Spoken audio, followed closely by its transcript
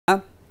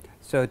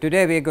So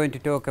today we are going to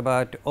talk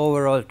about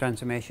overall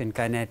transformation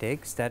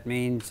kinetics. That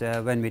means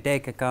when we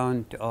take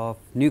account of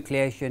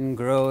nucleation,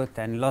 growth,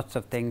 and lots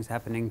of things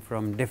happening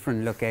from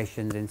different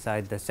locations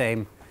inside the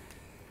same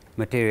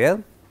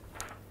material.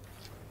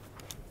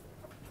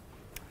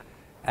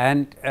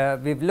 And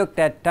we've looked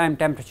at time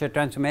temperature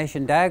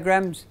transformation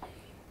diagrams.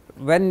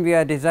 When we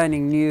are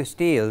designing new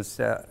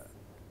steels,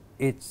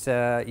 it's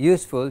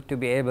useful to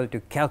be able to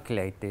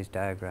calculate these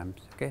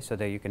diagrams, okay, so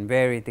that you can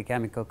vary the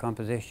chemical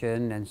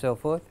composition and so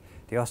forth,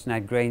 the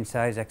austenite grain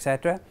size,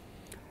 etc.,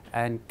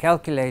 and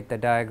calculate the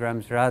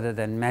diagrams rather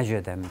than measure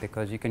them,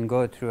 because you can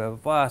go through a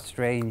vast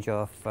range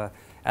of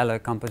alloy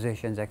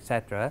compositions,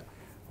 etc.,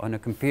 on a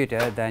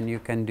computer than you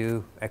can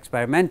do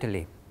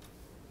experimentally.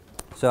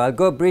 So I'll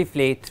go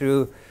briefly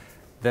through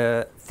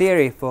the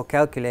theory for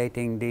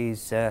calculating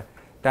these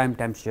time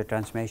temperature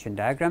transformation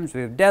diagrams.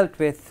 We've dealt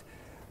with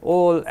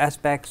all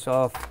aspects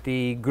of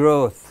the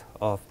growth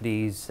of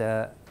these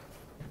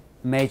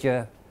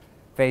major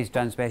phase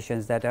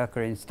transformations that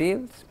occur in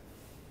steels.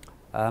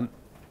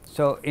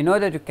 So in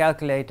order to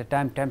calculate a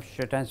time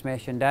temperature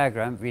transformation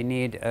diagram, we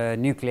need a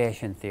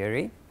nucleation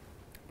theory,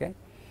 okay?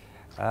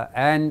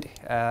 And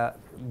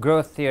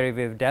growth theory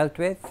we've dealt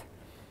with.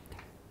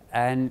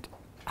 And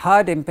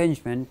hard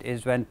impingement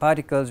is when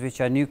particles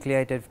which are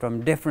nucleated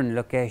from different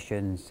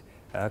locations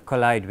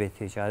collide with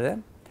each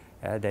other.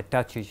 They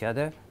touch each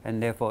other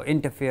and therefore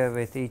interfere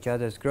with each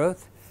other's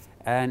growth.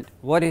 And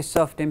what is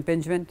soft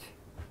impingement?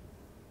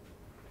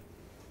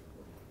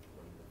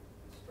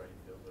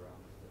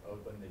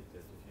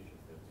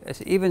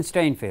 Yes, even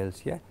strain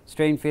fields, yeah.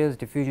 Strain fields,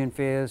 diffusion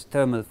fields,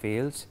 thermal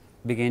fields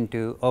begin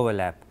to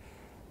overlap.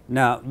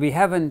 Now we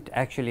haven't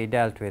actually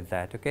dealt with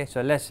that, okay.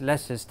 So let's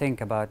just think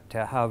about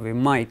how we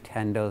might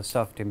handle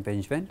soft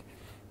impingement.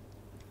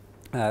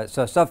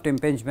 So soft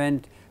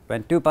impingement,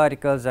 when two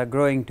particles are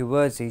growing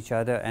towards each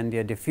other and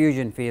their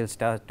diffusion fields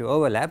start to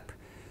overlap,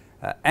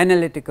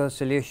 analytical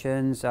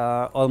solutions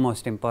are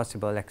almost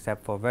impossible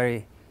except for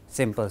very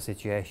simple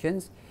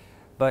situations.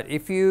 But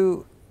if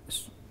you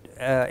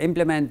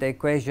implement the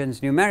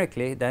equations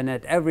numerically, then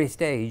at every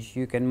stage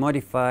you can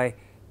modify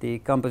the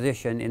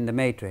composition in the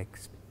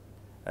matrix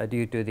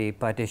due to the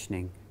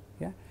partitioning.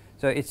 Yeah?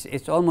 So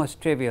it's almost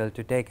trivial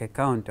to take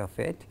account of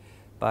it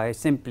by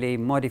simply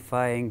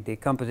modifying the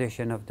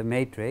composition of the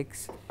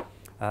matrix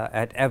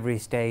at every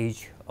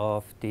stage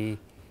of the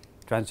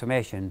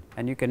transformation,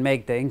 and you can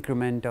make the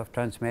increment of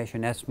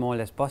transformation as small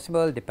as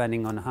possible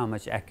depending on how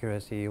much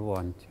accuracy you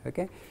want.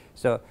 Okay?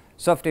 So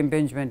soft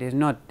impingement is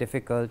not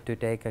difficult to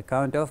take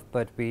account of,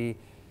 but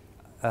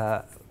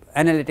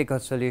analytical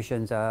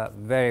solutions are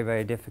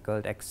very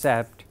difficult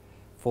except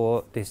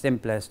for the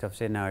simplest of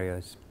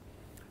scenarios.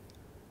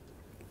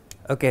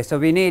 Okay, so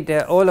we need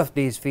all of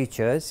these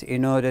features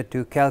in order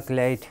to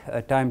calculate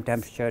a time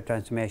temperature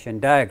transformation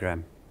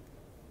diagram.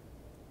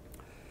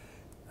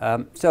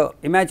 So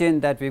imagine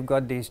that we've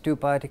got these two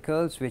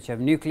particles which have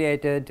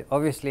nucleated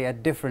obviously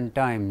at different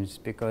times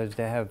because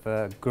they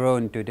have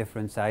grown to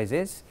different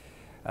sizes.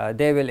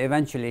 They will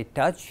eventually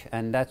touch,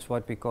 and that's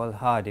what we call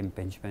hard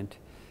impingement.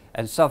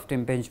 And soft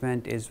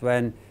impingement is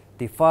when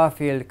the far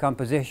field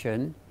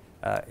composition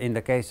in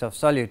the case of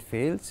solute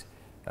fields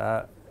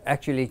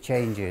actually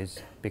changes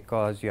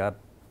because you are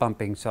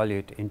pumping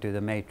solute into the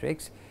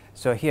matrix.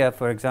 So here,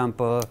 for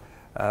example,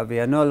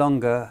 we are no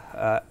longer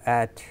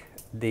at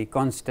the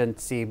constant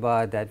C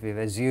bar that we've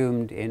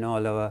assumed in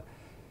all our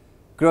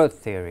growth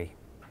theory.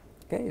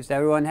 Okay, is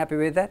everyone happy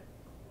with that?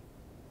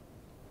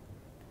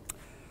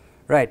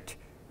 Right.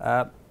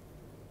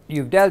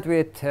 You've dealt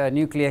with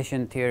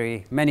nucleation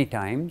theory many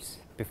times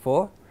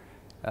before.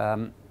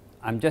 I'm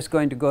just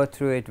going to go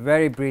through it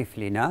very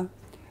briefly now.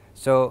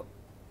 So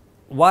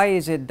why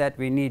is it that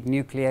we need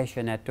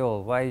nucleation at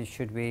all? Why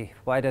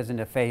doesn't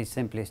a phase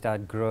simply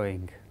start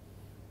growing?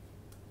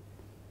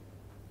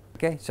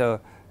 Okay, so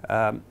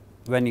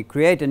when you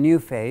create a new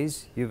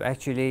phase, you've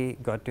actually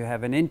got to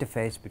have an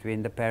interface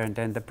between the parent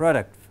and the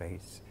product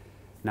phase.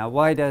 Now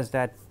why does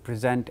that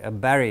present a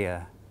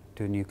barrier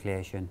to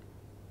nucleation?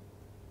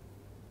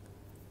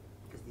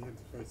 Because the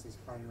interface is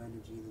higher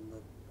energy than the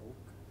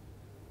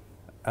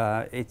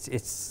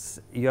bulk.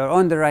 You're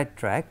on the right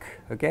track,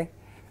 okay.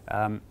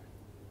 Yeah.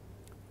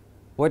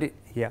 For an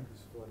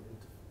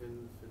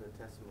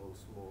infinitesimal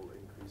small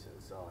increase in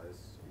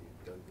size, you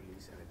don't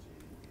release energy,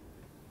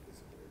 it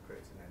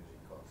creates an energy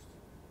cost.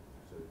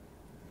 So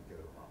you go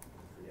up in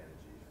free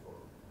energy for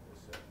a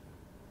certain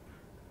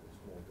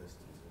small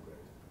distance and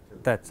growth.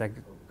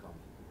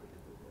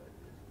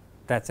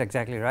 That's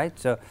exactly right.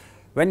 So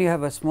when you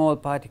have a small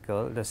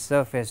particle, the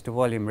surface to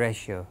volume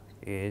ratio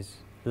is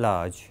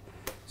large.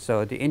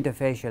 So the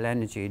interfacial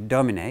energy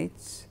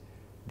dominates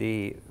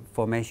the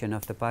formation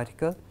of the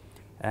particle,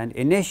 and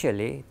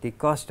initially the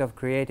cost of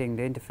creating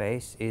the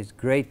interface is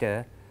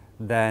greater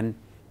than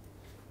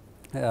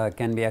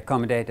can be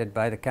accommodated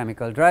by the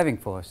chemical driving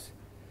force.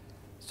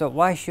 So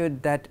why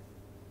should that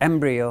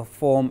embryo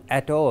form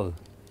at all?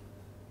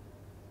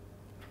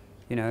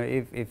 You know,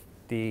 if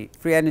the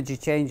free energy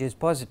change is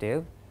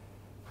positive,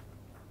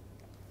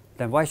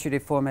 then why should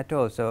it form at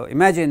all? So,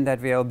 imagine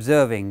that we are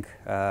observing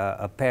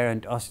a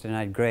parent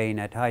austenite grain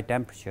at high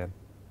temperature,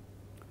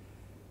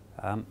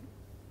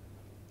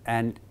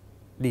 and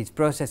these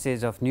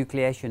processes of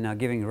nucleation are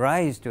giving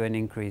rise to an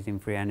increase in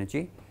free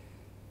energy.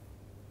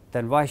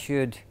 Then why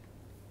should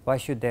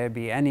there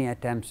be any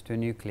attempts to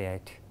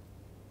nucleate?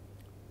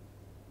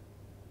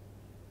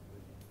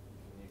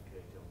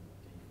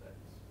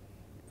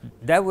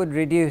 That would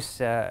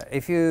reduce,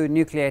 if you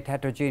nucleate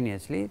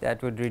heterogeneously,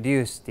 that would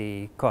reduce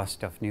the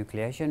cost of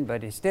nucleation,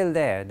 but it's still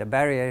there, the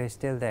barrier is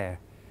still there.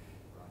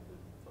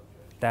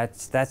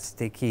 That's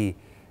the key.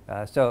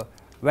 So,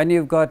 when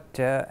you've got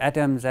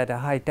atoms at a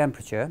high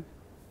temperature,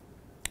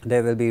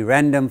 there will be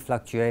random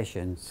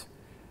fluctuations,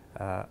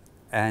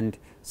 and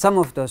some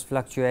of those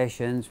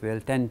fluctuations will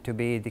tend to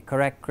be the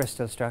correct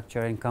crystal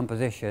structure and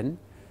composition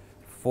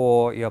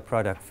for your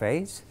product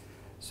phase.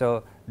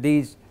 So,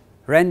 these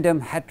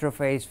random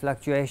heterophase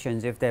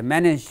fluctuations, if they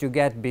manage to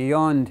get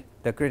beyond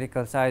the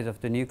critical size of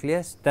the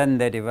nucleus, then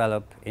they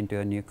develop into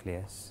a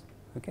nucleus.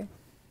 Okay?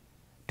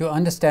 To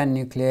understand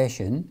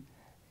nucleation,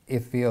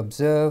 if we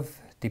observe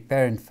the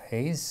parent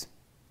phase,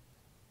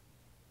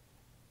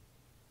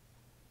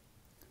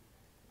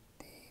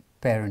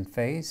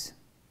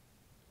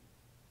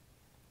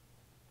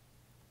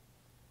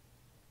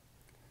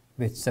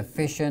 with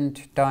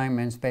sufficient time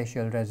and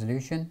spatial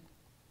resolution,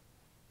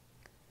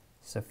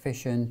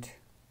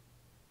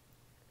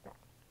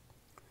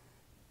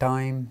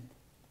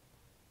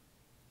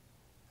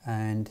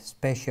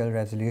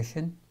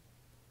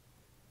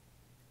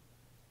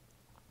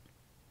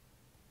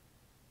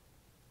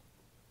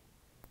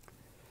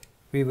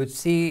 we would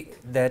see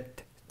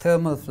that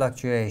thermal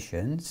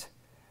fluctuations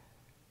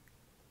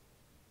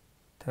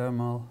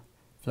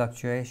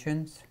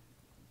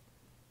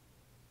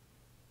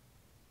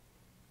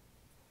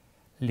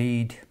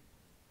lead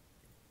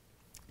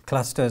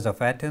clusters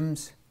of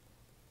atoms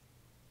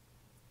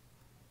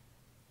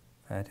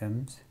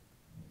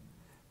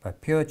by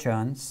pure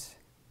chance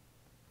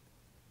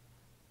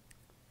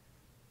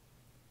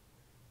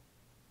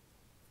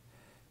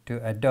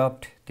to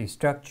adopt the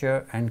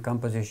structure and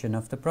composition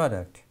of the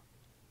product.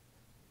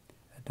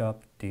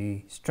 Adopt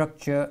the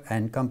structure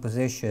and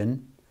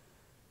composition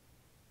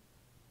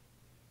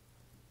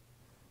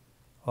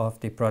of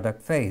the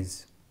product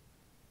phase.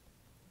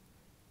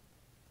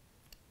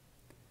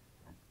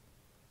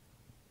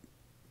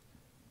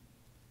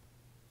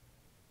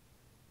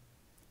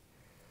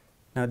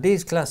 Now,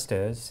 these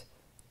clusters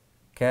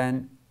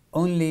can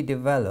only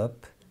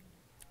develop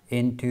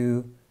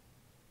into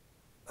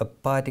a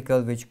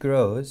particle which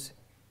grows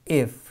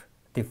if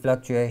the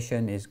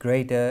fluctuation is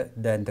greater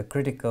than the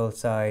critical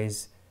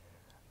size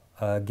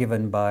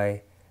given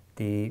by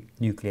the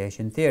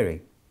nucleation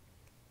theory.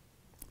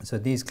 So,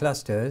 these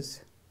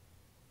clusters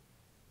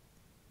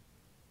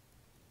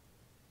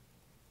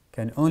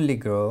can only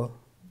grow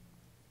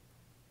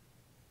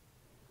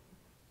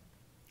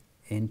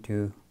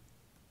into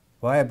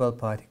viable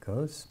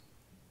particles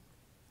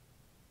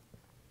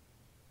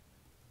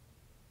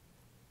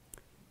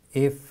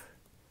if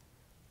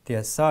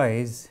their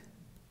size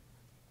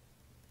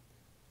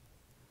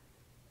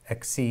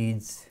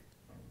exceeds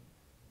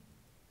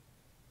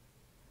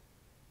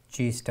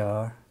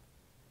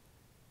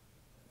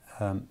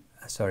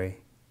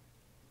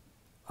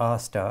R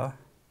star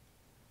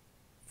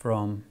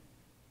from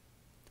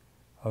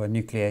our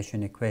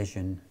nucleation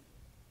equation.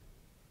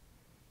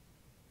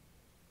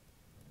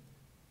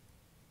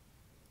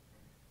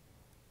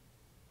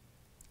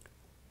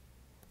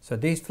 So,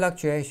 these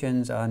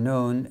fluctuations are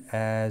known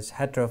as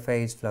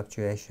heterophase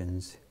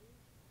fluctuations.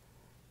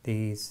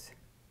 These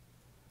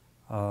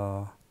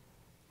are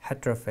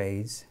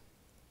heterophase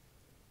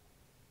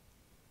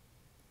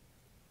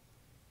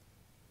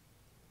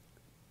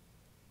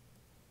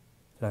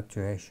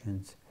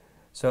fluctuations.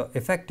 So,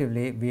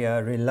 effectively we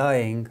are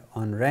relying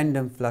on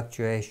random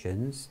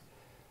fluctuations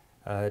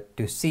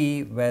to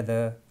see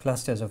whether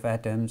clusters of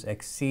atoms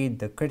exceed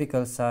the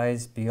critical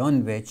size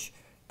beyond which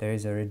there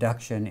is a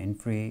reduction in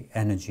free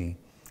energy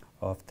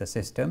of the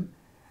system,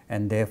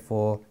 and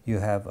therefore you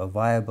have a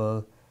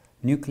viable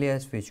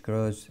nucleus which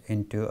grows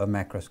into a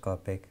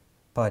macroscopic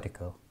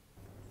particle.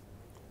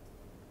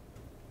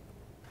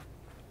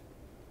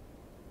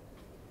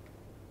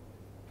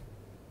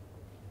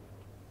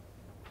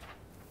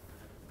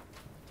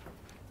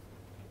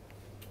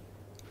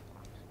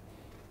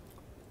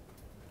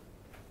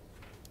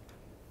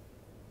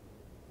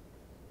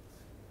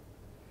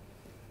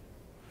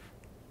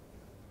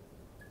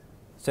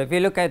 So, if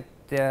you look at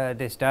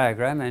this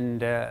diagram,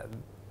 and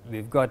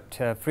we've got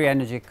free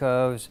energy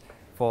curves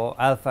for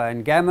alpha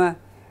and gamma,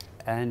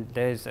 and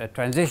there is a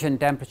transition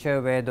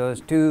temperature where those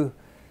two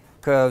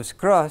curves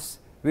cross,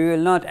 we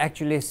will not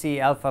actually see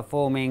alpha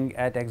forming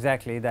at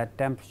exactly that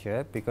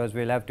temperature, because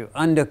we will have to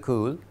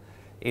undercool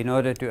in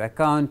order to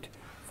account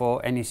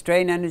for any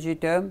strain energy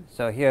term.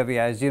 So, here we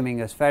are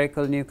assuming a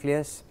spherical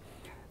nucleus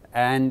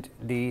and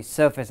the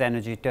surface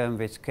energy term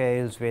which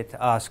scales with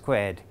r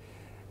squared.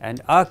 And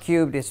r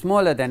cubed is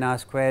smaller than r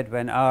squared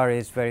when r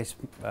is very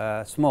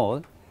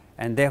small,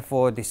 and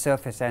therefore the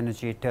surface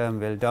energy term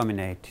will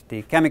dominate.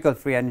 The chemical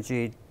free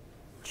energy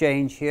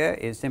change here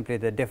is simply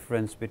the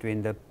difference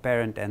between the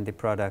parent and the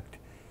product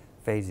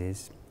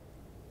phases.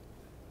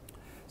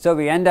 So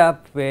we end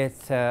up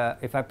with,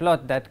 if I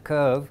plot that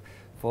curve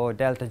for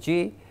delta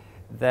G,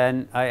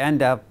 then I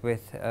end up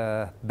with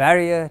a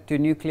barrier to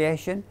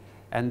nucleation,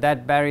 and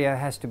that barrier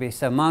has to be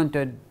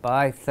surmounted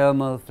by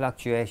thermal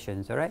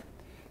fluctuations. All right?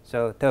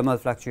 So thermal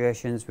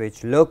fluctuations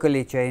which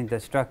locally change the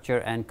structure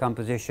and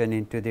composition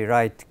into the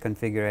right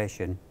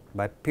configuration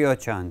by pure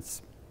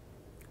chance.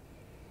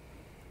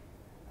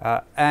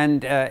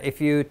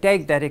 If you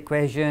take that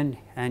equation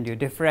and you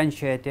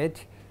differentiate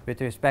it with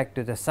respect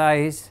to the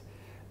size,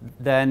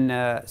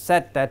 then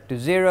set that to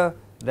 0,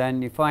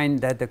 then you find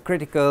that the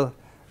critical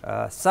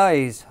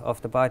size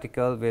of the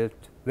particle will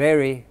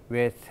vary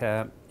with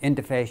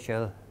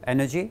interfacial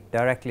energy,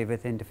 directly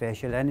with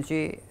interfacial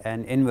energy,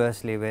 and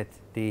inversely with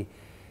the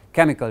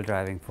chemical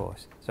driving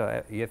force.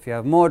 So if you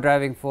have more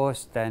driving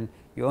force, then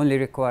you only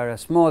require a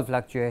small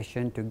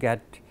fluctuation to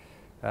get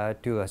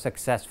to a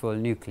successful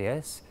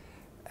nucleus.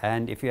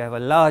 And if you have a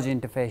large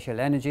interfacial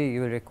energy,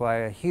 you will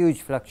require a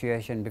huge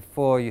fluctuation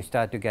before you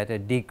start to get a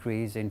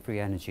decrease in free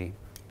energy.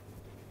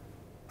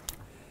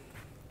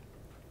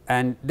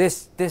 And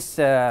this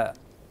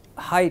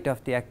height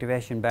of the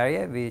activation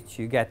barrier, which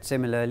you get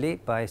similarly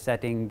by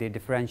setting the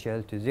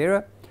differential to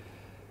 0,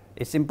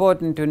 it's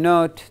important to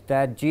note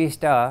that G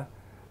star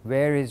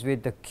varies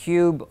with the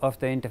cube of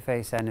the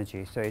interface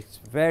energy. So it's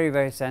very,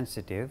 very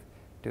sensitive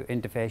to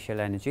interfacial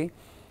energy.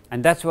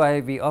 And that's why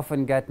we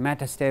often get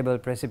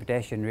metastable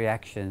precipitation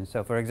reactions.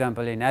 So for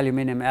example, in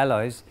aluminum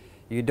alloys,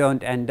 you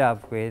don't end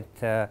up with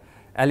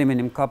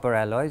aluminum copper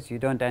alloys, you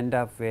don't end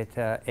up with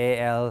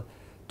Al2Cu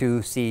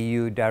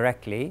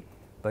directly,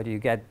 but you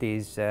get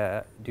these,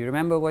 do you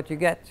remember what you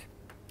get?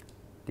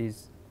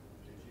 These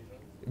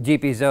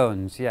GP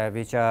zones, yeah,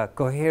 which are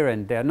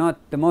coherent. They are not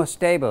the most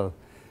stable,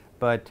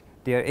 but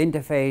their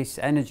interface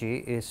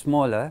energy is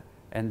smaller,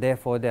 and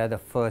therefore they are the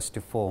first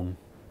to form.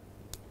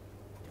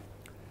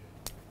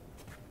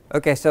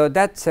 Okay, so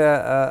that's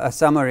a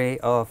summary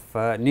of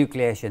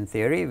nucleation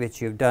theory,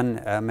 which you've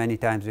done many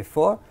times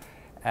before.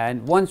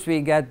 And once we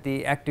get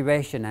the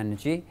activation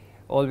energy,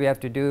 all we have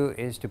to do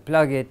is to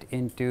plug it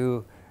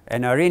into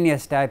an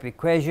Arrhenius type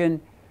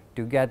equation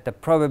to get the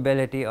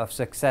probability of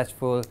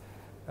successful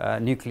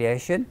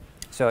nucleation.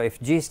 So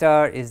if G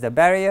star is the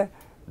barrier,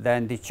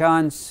 then the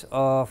chance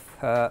of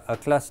a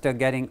cluster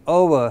getting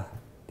over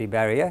the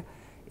barrier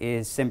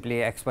is simply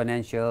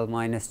exponential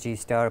minus G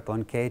star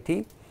upon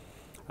kT.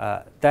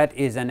 That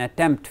is an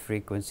attempt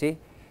frequency.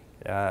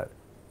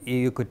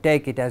 You could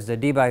take it as the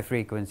Debye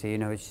frequency,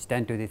 which is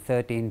 10 to the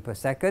 13 per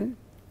second.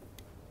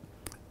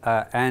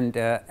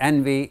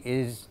 NV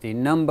is the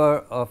number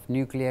of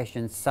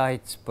nucleation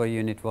sites per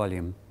unit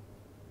volume.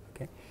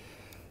 Okay.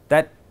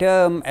 That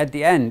term at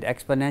the end,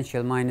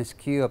 exponential minus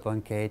Q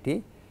upon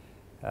kT,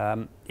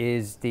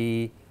 is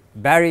the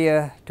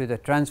barrier to the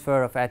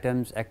transfer of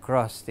atoms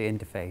across the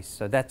interface.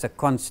 So that's a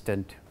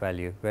constant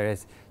value,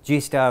 whereas G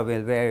star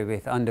will vary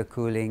with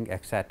undercooling,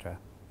 etc.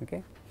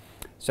 Okay.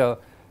 So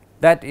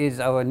that is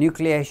our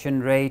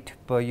nucleation rate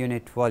per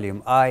unit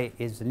volume. I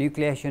is the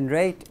nucleation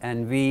rate,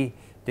 and V,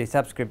 the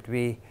subscript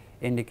V,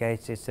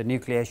 indicates it's the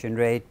nucleation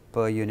rate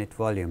per unit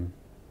volume.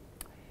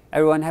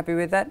 Everyone happy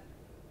with that?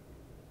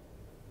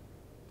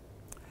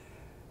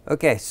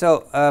 Okay,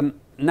 so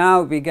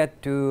now we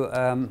get to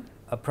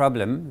a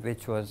problem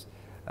which was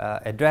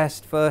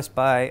addressed first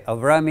by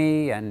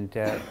Avrami and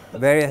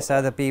various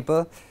other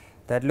people,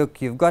 that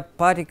look, you've got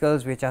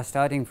particles which are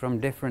starting from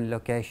different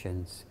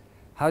locations.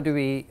 How do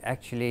we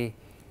actually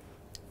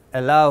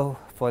allow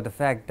for the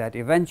fact that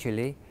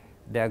eventually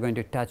they are going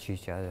to touch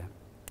each other?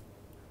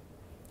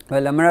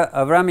 Well,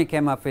 Avrami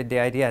came up with the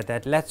idea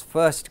that let's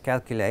first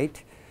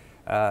calculate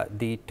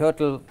the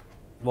total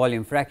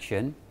volume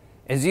fraction,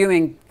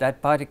 assuming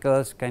that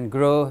particles can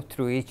grow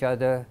through each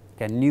other,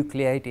 can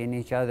nucleate in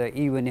each other,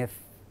 even if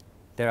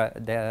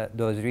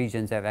those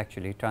regions have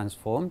actually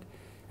transformed,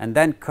 and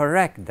then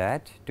correct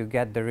that to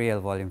get the real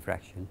volume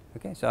fraction.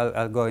 Okay, so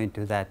I'll go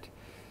into that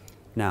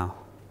now.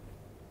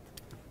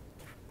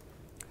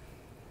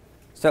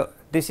 So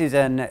this is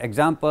an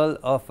example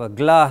of a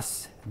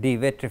glass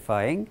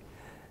devitrifying,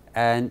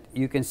 and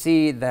you can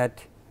see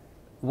that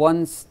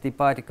once the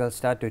particles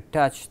start to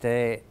touch,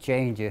 they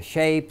change their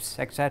shapes,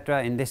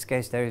 etc. In this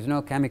case, there is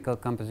no chemical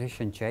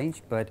composition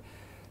change, but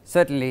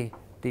certainly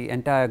the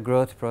entire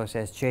growth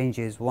process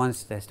changes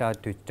once they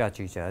start to touch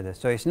each other.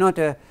 So it's not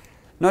a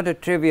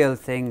trivial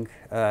thing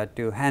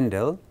to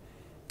handle,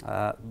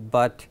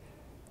 but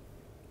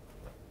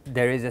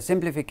there is a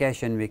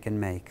simplification we can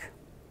make.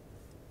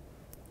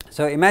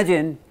 So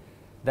imagine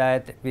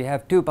that we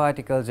have two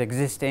particles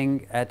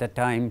existing at a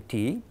time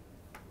t,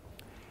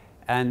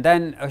 and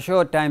then a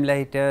short time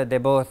later they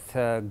both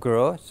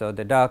grow. So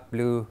the dark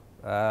blue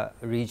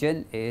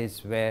region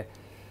is where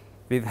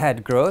we've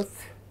had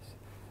growth,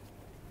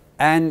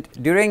 and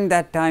during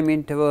that time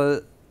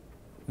interval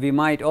we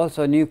might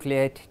also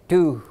nucleate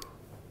two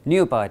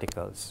new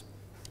particles.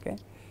 Okay?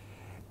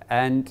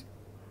 And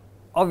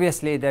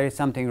obviously there is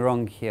something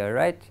wrong here,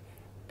 right?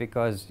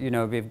 Because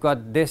we've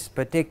got this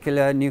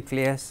particular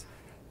nucleus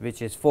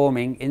which is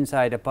forming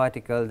inside a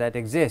particle that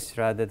exists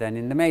rather than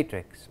in the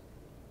matrix.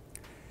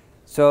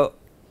 So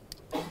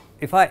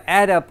if I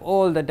add up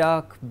all the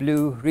dark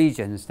blue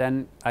regions,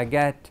 then I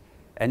get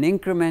an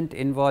increment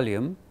in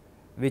volume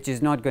which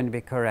is not going to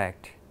be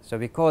correct. So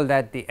we call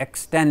that the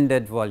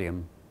extended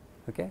volume.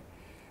 Okay?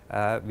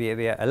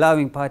 We are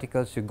allowing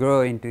particles to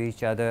grow into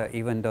each other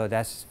even though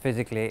that's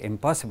physically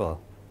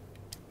impossible.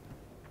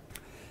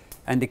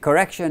 And the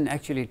correction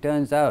actually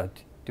turns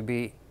out to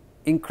be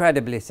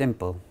incredibly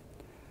simple.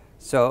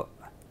 So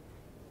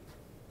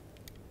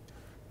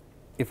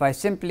if I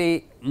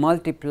simply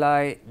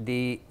multiply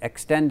the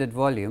extended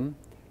volume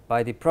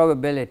by the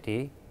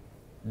probability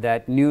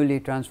that newly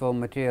transformed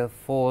material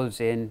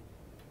falls in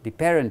the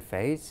parent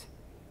phase,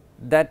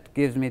 that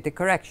gives me the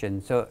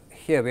correction. So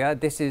here we are,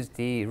 this is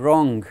the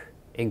wrong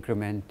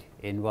increment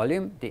in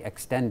volume, the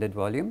extended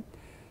volume.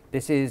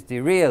 This is the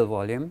real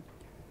volume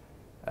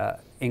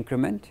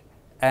increment,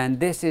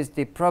 and this is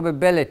the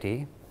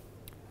probability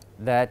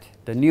that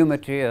the new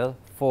material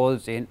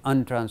falls in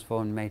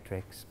untransformed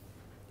matrix.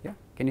 Yeah,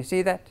 can you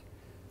see that?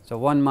 So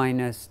 1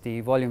 minus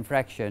the volume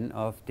fraction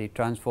of the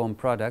transformed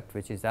product,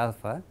 which is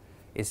alpha,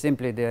 is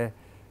simply the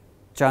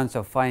chance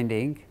of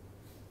finding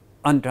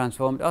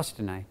untransformed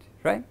austenite,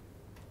 right?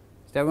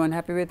 Is everyone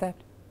happy with that?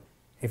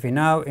 If we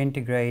now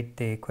integrate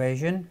the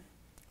equation,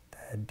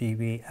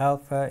 dV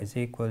alpha is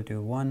equal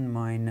to 1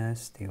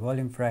 minus the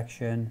volume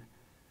fraction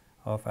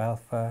of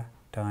alpha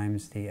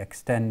times the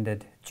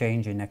extended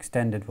change in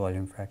extended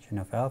volume fraction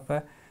of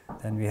alpha,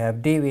 then we have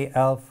dV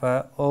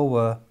alpha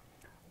over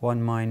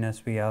 1 minus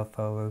V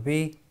alpha over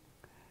V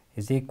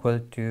is equal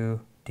to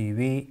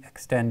dV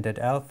extended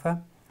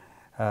alpha,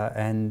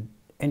 and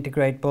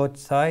integrate both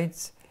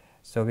sides.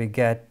 So we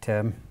get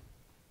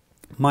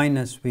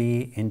minus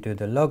V into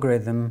the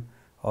logarithm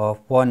of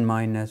 1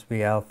 minus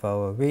V alpha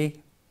over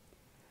V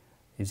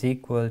is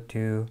equal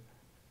to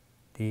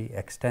the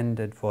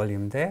extended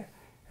volume there,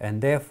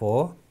 and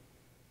therefore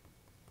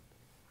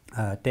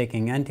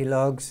taking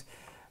antilogs,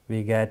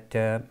 we get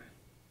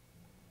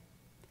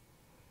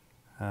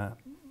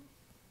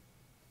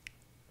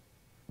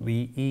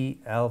VE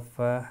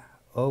alpha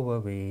over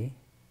V,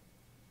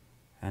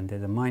 and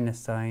there's a minus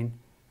sign,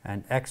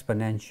 and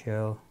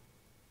exponential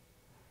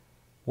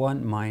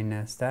 1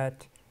 minus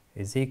that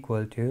is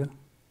equal to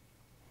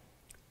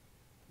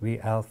V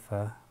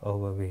alpha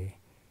over V.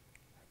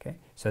 Okay,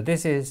 so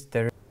this is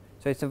the,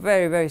 so it's a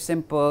very, very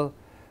simple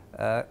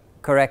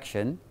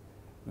correction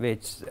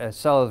which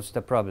solves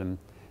the problem.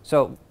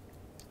 So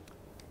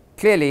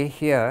clearly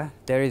here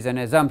there is an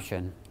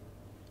assumption,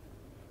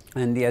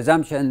 and the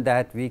assumption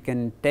that we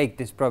can take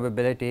this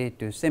probability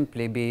to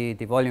simply be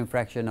the volume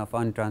fraction of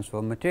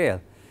untransformed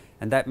material,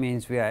 and that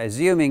means we are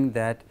assuming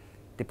that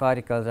the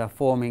particles are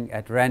forming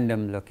at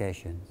random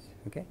locations.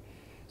 Okay,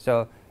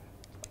 so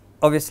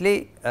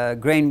obviously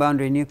grain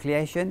boundary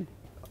nucleation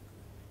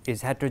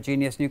is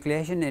heterogeneous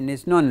nucleation and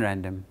is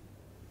non-random,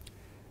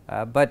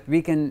 but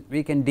we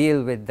can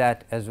deal with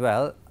that as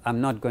well.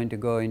 I'm not going to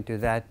go into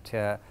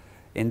that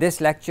in this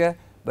lecture,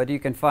 but you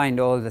can find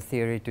all the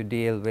theory to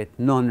deal with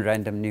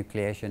non-random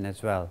nucleation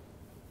as well.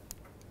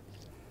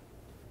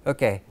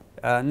 Okay,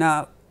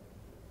 now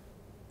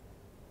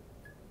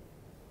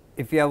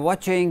if you are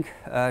watching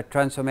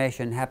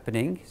transformation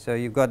happening, so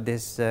you've got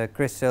these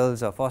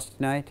crystals of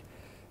austenite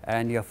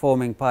and you're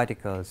forming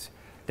particles.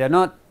 They're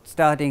not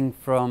starting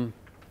from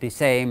the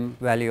same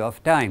value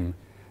of time.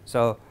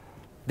 So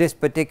this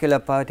particular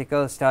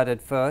particle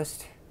started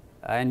first,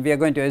 and we are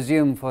going to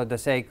assume for the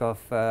sake of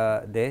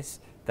this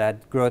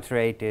that growth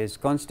rate is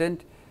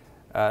constant.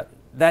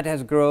 That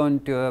has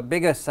grown to a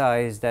bigger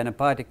size than a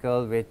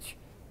particle which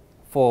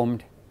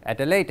formed at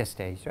a later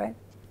stage, right?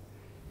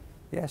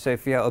 Yeah, so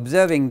if we are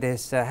observing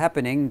this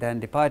happening, then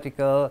the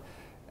particle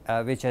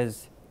which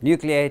has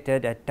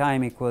nucleated at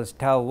time equals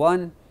tau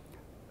 1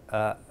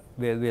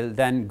 will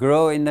then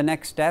grow in the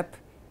next step,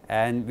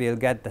 and we'll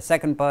get the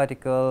second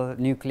particle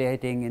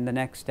nucleating in the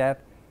next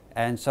step,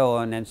 and so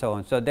on and so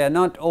on. So they are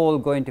not all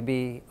going to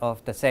be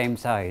of the same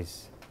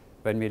size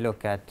when we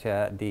look at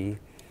the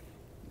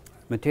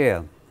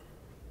material.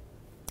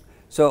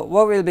 So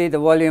what will be the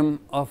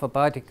volume of a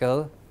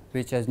particle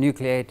which has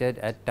nucleated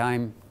at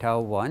time tau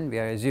 1? We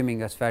are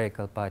assuming a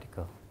spherical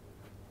particle.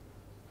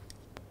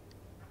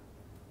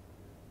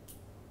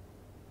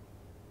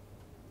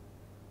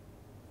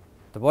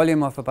 The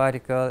volume of a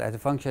particle as a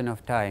function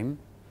of time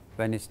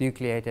when it's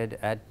nucleated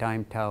at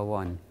time tau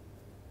 1.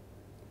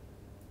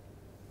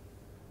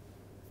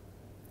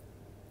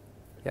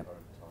 Yep.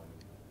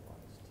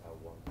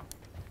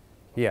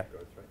 Yeah.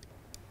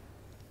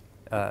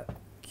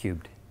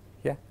 Cubed.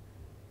 Yeah.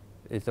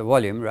 It's the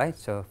volume, right?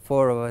 So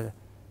 4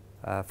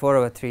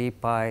 over 3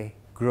 pi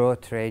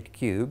growth rate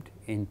cubed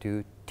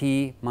into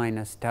t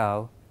minus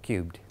tau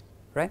cubed,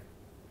 right?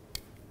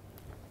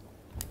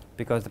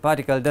 Because the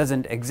particle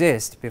doesn't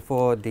exist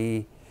before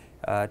the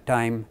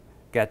time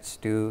gets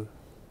to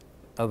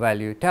a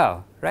value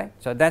tau, right.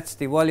 So, that is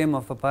the volume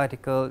of a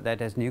particle that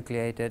has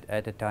nucleated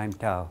at a time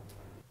tau.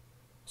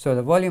 So,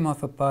 the volume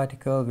of a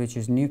particle which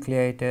is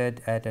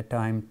nucleated at a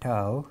time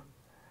tau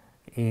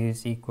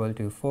is equal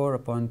to 4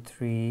 upon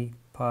 3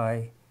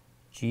 pi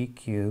g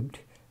cubed,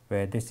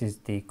 where this is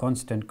the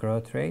constant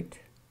growth rate,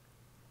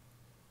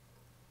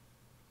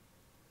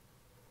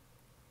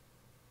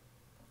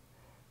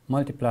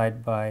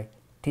 multiplied by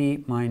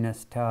t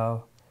minus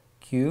tau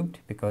cubed,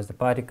 because the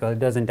particle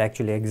does not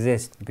actually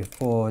exist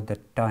before the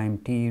time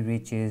t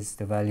reaches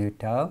the value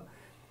tau,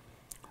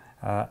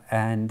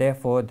 and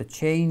therefore, the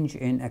change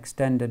in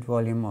extended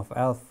volume of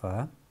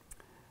alpha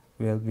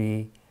will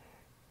be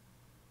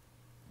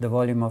the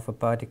volume of a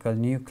particle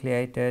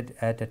nucleated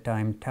at a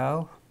time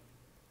tau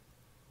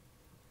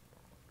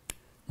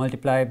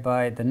multiplied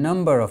by the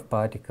number of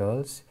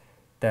particles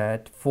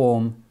that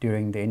form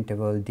during the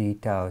interval d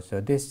tau. So,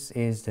 this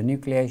is the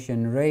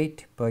nucleation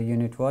rate per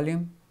unit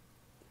volume,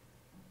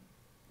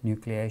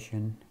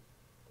 nucleation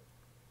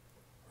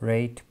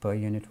rate per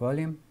unit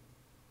volume,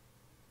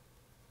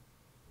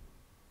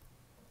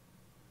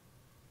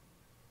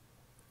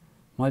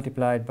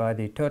 multiplied by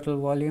the total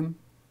volume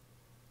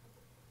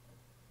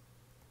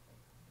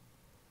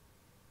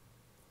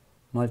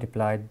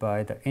multiplied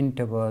by the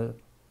interval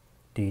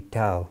d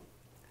tau.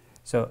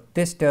 So,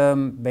 this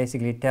term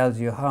basically tells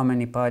you how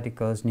many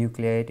particles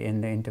nucleate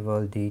in the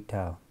interval d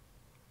tau,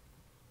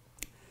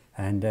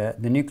 and the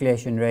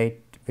nucleation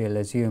rate we will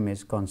assume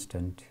is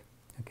constant.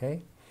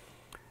 Okay.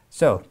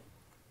 So,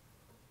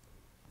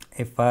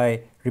 if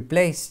I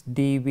replace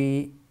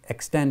dV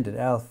extended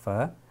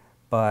alpha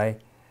by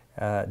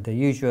the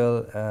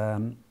usual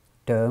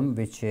term,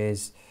 which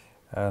is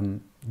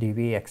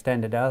dV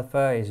extended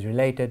alpha is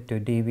related to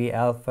dV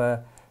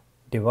alpha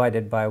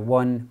divided by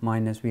 1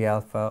 minus V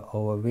alpha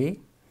over V.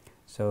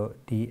 So,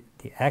 the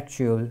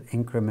actual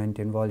increment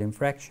in volume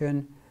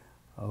fraction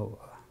over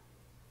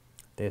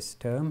this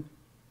term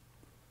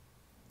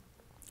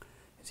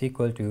is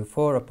equal to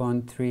 4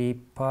 upon 3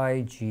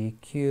 pi g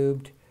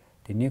cubed,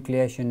 the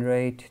nucleation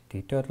rate,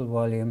 the total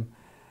volume,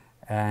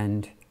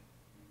 and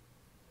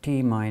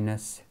t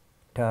minus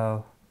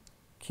tau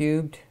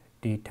cubed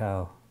d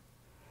tau.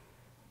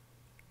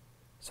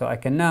 So, I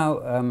can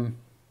now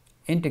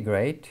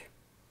integrate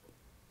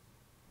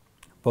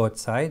both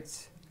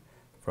sides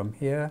from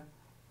here.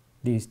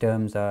 These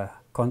terms are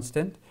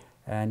constant,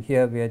 and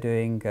here we are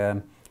doing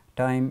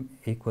time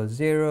equals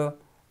 0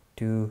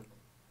 to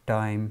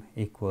time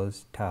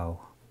equals tau.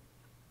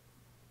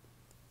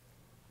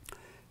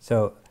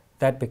 So,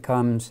 that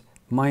becomes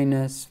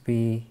minus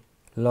V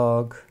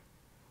log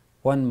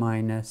 1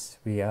 minus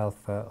V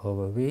alpha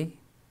over V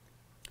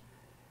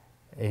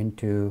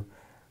into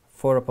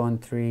 4 upon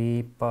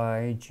 3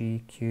 pi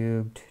g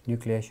cubed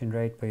nucleation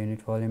rate per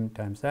unit volume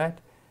times that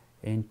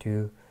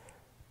into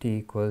t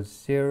equals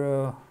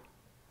 0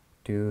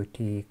 to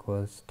t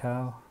equals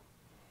tau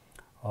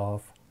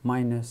of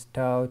minus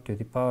tau to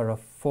the power of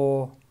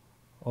 4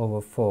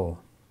 over 4,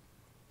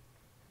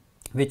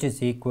 which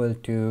is equal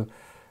to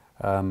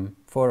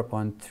 4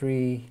 upon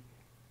 3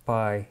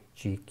 pi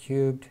g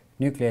cubed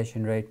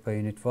nucleation rate per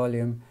unit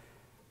volume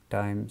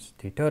times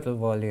the total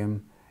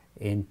volume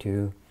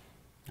into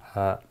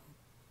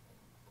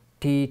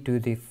t to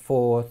the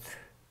 4th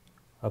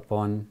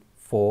upon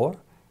 4,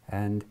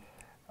 and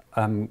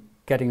I am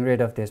getting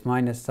rid of this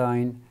minus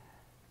sign.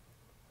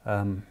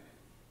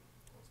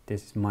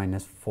 This is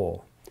minus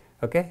 4.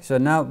 Okay. So,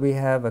 now we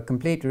have a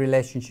complete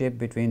relationship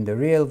between the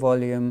real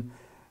volume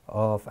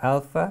of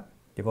alpha,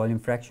 the volume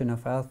fraction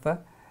of alpha,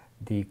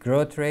 the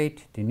growth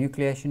rate, the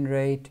nucleation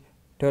rate,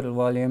 total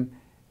volume,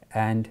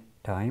 and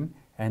time,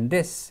 and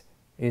this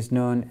is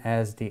known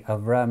as the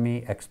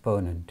Avrami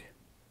exponent.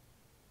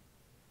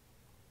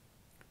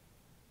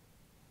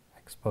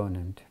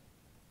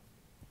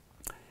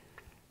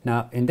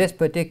 Now, in this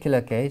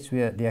particular case,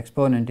 the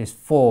exponent is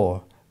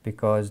 4,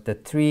 because the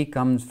 3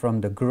 comes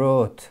from the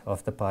growth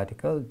of the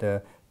particle,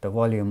 the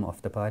volume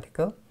of the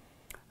particle.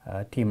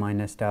 T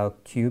minus tau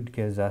cubed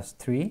gives us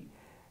 3,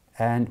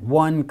 and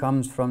 1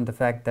 comes from the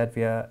fact that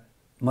we are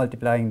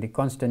multiplying the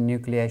constant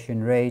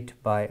nucleation rate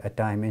by a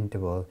time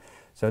interval.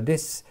 So,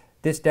 this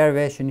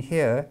derivation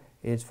here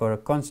is for a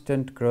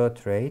constant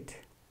growth rate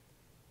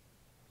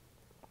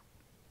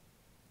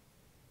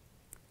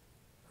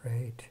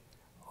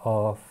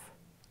of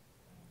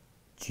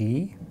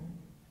G,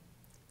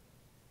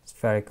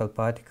 spherical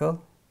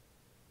particle,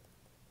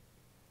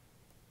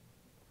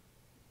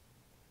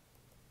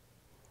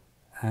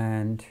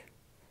 and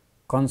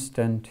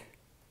constant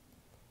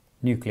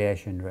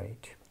nucleation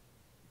rate.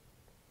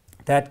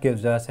 That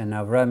gives us an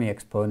Avrami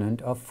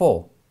exponent of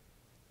 4.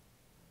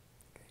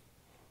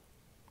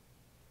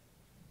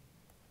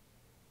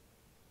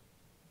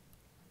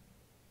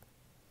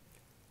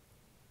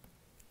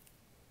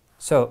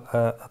 So,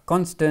 a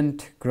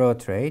constant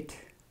growth rate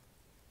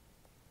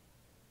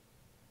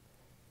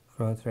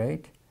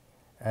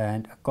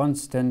and a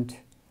constant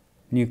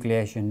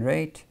nucleation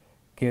rate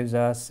gives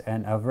us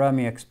an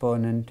Avrami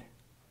exponent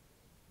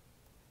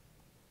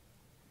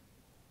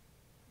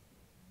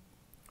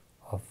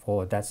of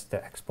 4. That's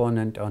the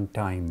exponent on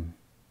time.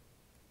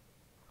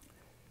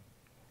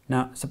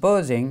 Now,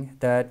 supposing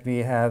that we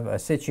have a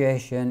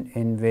situation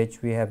in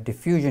which we have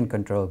diffusion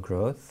controlled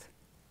growth,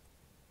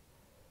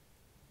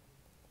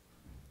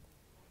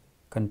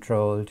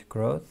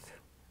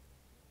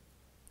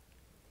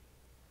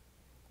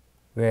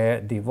 where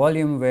the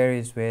volume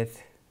varies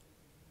with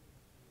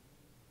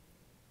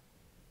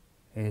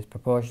is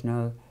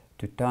proportional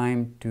to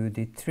time to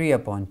the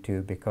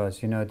 3/2, because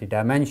the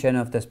dimension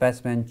of the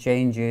specimen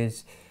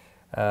changes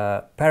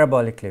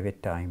parabolically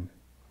with time,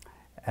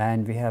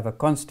 and we have a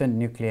constant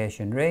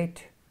nucleation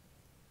rate.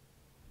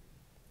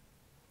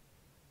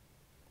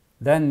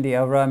 Then the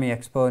Avrami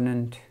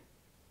exponent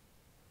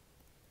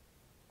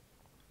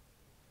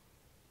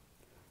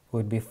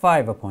would be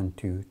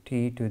 5/2,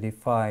 t to the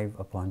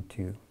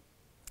 5/2.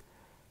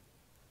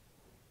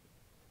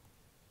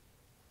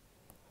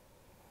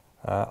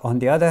 On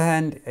the other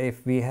hand,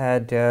 if we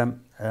had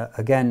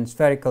again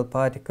spherical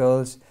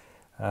particles,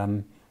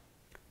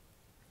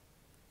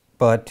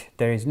 but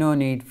there is no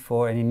need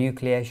for any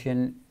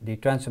nucleation, the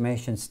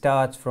transformation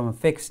starts from a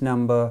fixed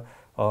number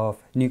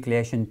of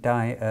nucleation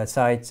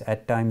sites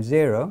at time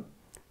 0.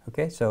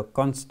 Okay, so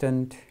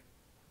constant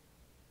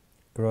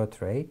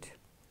growth rate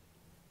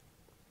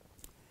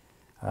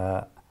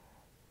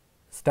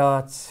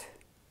starts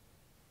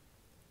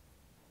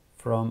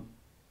from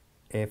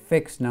a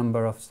fixed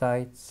number of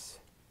sites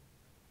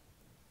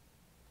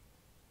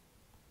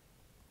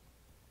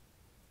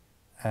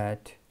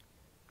at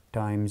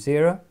time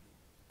 0.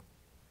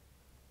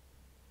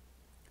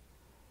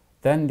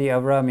 Then the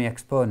Avrami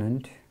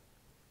exponent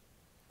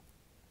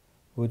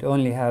would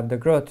only have the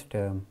growth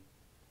term,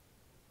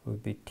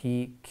 would be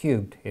t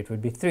cubed, it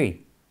would be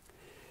 3.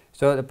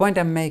 So the point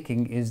I'm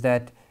making is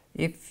that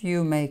if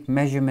you make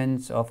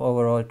measurements of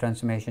overall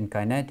transformation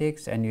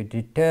kinetics and you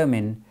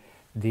determine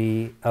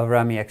the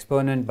Avrami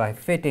exponent by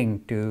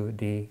fitting to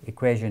the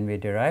equation we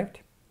derived,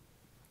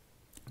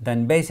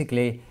 then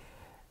basically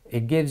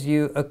it gives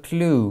you a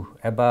clue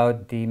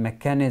about the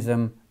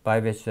mechanism by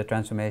which the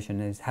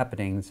transformation is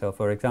happening. So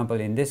for example,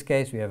 in this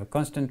case we have a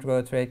constant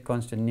growth rate,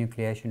 constant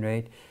nucleation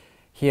rate.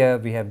 Here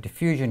we have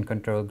diffusion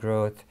controlled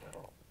growth,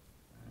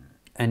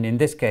 and in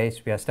this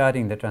case we are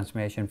starting the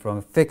transformation from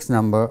a fixed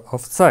number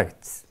of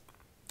sites.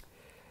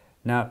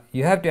 Now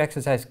you have to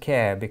exercise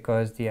care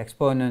because the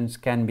exponents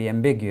can be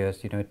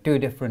ambiguous. Two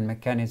different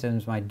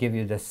mechanisms might give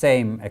you the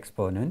same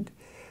exponent.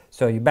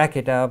 So you back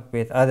it up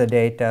with other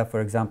data,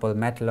 for example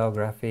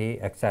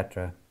metallography,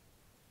 etc.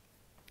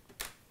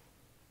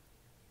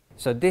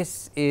 So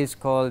this is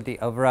called the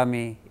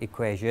Avrami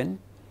equation,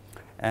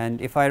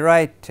 and if I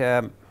write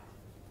so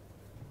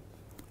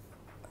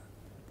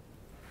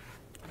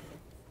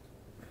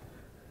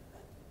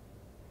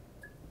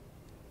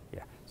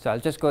I'll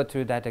just go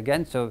through that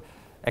again. So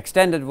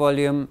extended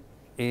volume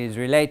is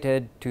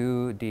related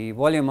to the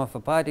volume of a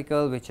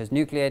particle which is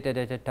nucleated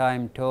at a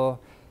time tau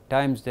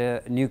times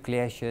the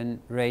nucleation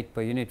rate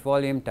per unit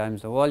volume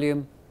times the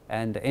volume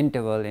and the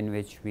interval in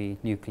which we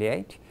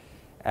nucleate.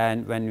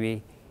 And when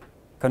we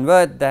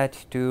convert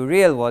that to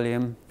real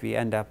volume, we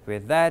end up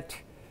with that,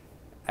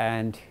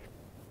 and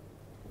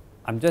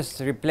I'm just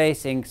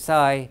replacing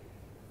psi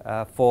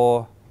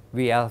for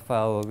V alpha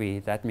over V.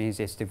 That means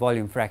it's the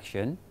volume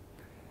fraction.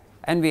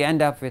 And we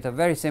end up with a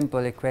very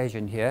simple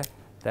equation here,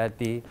 that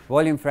the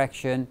volume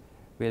fraction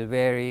will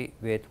vary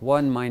with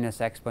 1 minus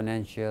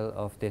exponential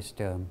of this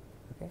term.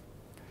 Okay?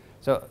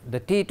 So the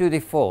t to the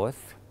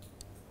 4th,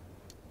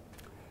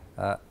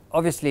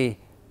 obviously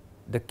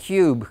the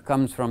cube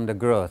comes from the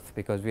growth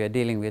because we are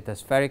dealing with a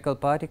spherical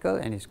particle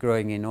and it's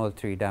growing in all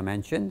 3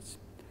 dimensions.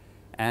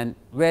 And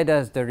where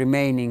does the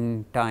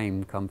remaining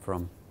time come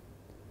from?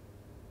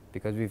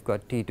 Because we've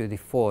got t to the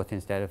 4th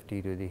instead of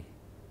t to the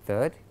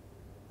 3rd.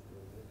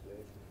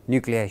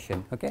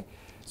 Nucleation. Okay,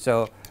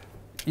 so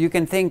you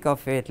can think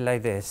of it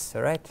like this,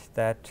 all right,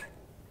 that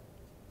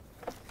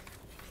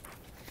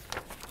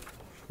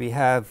we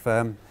have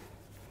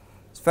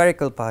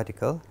spherical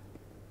particle,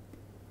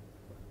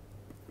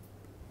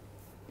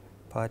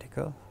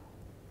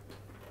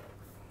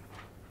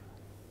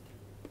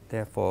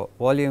 therefore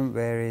volume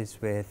varies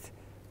with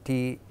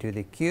t to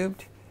the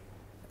cubed,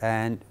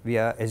 and we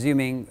are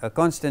assuming a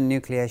constant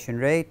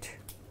nucleation rate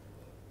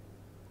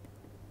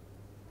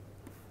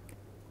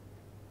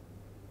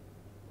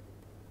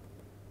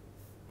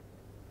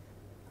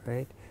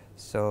right.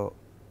 So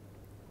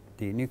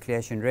the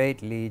nucleation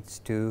rate leads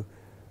to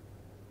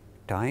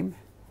time,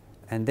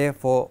 and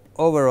therefore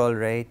overall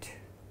rate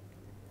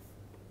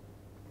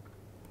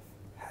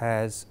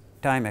has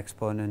time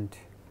exponent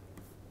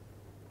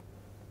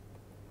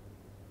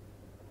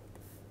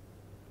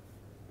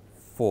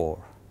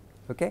 4.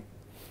 Okay?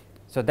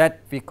 So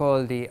that we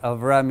call the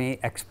Avrami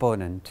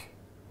exponent,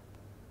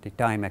 the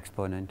time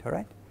exponent. All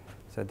right?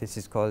 So this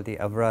is called the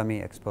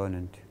Avrami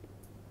exponent.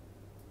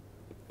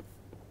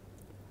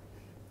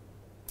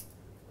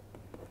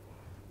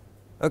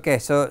 Okay,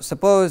 so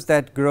suppose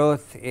that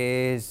growth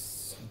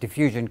is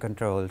diffusion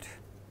controlled.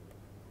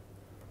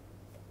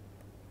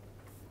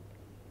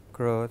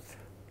 Growth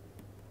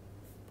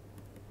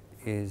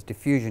is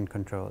diffusion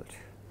controlled.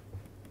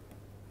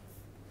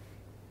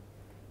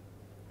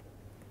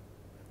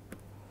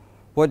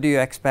 What do you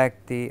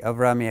expect the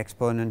Avrami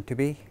exponent to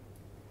be?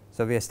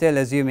 So, we are still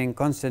assuming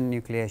constant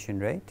nucleation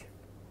rate.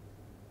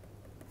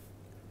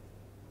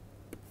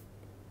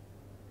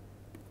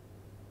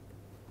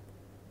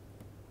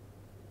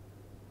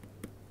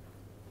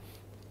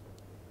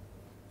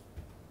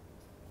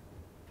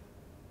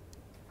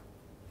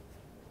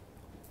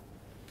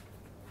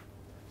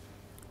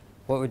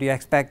 What would you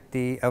expect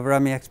the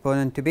Avrami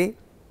exponent to be?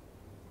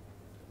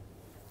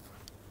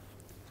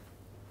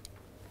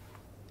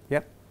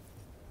 Yep.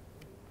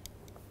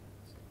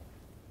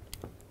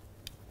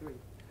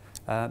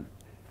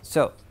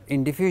 So,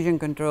 in diffusion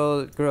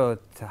controlled growth,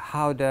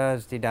 how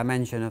does the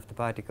dimension of the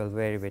particle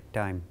vary with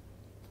time?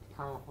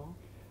 Power half.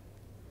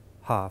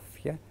 Half,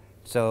 yeah.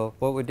 So,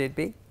 what would it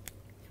be?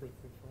 3.5.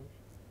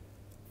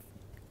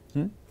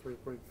 Hmm?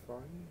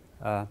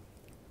 3.5.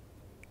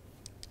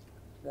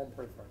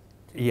 1.5.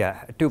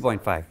 Yeah,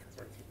 2.5.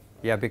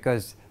 Yeah,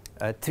 because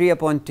 3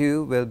 upon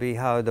 2 will be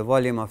how the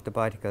volume of the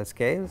particle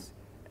scales,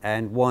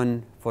 and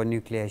 1 for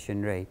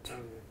nucleation rate.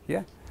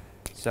 Yeah.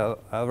 So,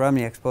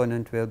 Avrami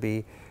exponent will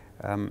be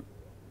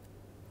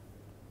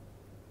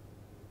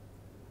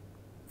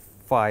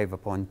 5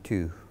 upon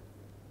 2.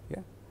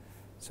 Yeah.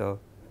 So,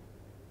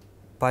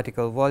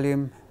 particle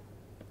volume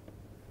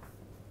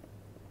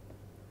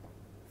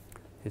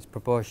is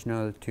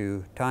proportional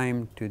to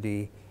time to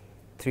the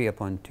 3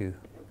 upon 2.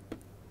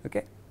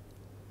 Okay.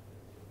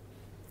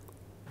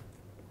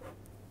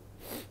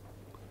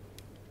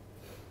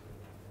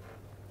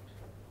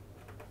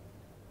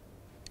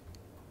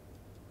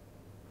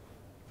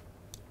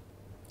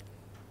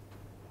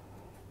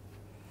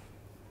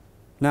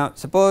 Now,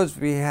 suppose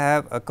we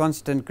have a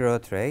constant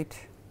growth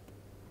rate,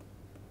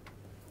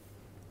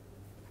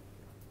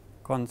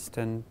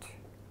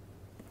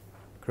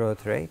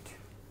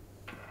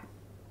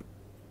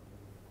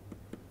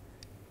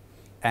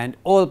 and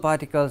all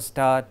particles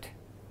start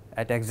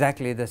at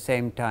exactly the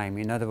same time.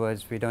 In other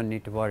words, we do not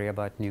need to worry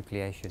about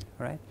nucleation,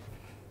 right.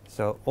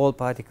 So, all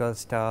particles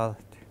start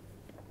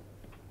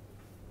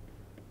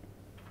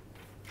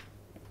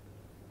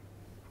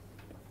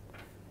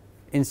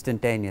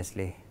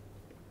instantaneously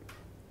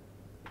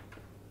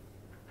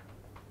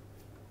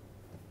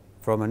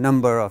from a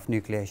number of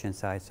nucleation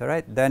sites. All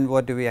right. Then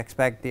what do we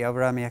expect the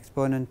Avrami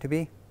exponent to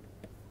be?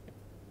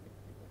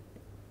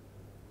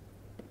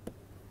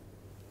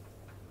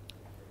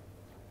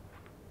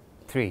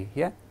 Three,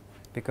 yeah,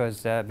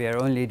 because we are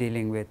only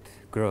dealing with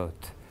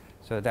growth.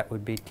 So, that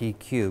would be T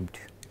cubed.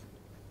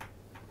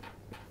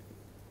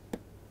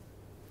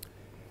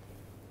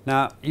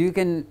 Now, you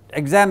can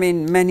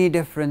examine many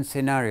different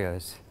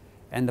scenarios,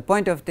 and the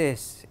point of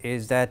this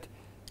is that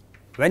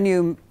when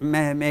you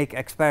make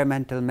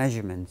experimental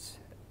measurements,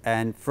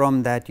 and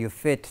from that you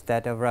fit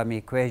that Avrami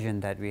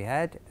equation that we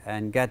had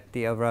and get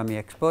the Avrami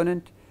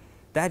exponent,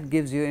 that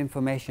gives you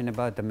information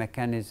about the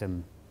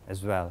mechanism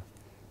as well,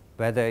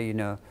 whether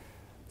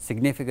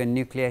significant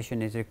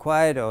nucleation is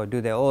required, or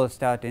do they all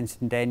start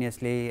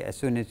instantaneously as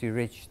soon as you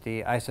reach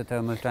the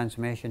isothermal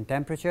transformation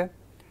temperature,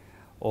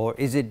 or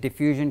is it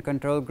diffusion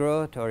controlled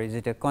growth, or is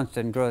it a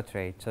constant growth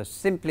rate. So,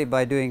 simply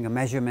by doing a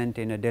measurement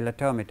in a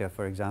dilatometer,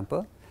 for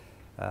example,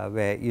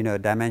 where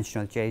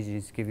dimensional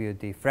changes give you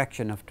the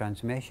fraction of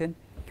transformation,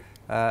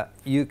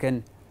 you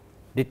can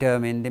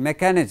determine the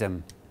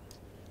mechanism.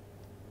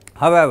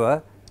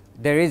 However,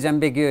 there is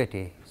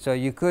ambiguity. So,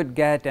 you could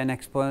get an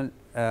exponent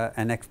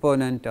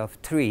of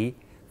 3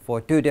 for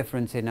 2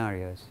 different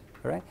scenarios.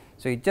 Right?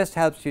 So, it just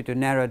helps you to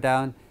narrow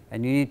down,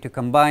 and you need to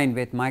combine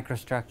with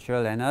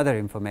microstructural and other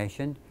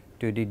information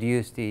to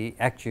deduce the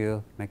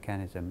actual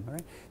mechanism.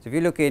 Right? So, if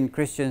you look in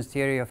Christian's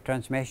theory of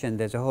transformation,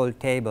 there is a whole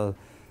table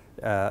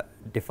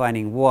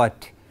defining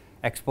what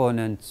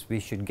exponents we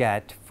should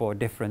get for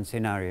different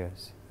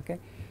scenarios. Okay?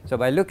 So,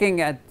 by looking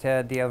at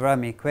the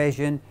Avrami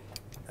equation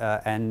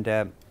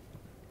and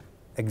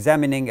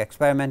examining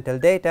experimental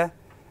data,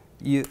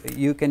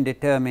 you can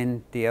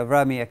determine the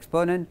Avrami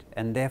exponent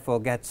and therefore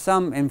get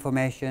some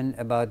information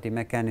about the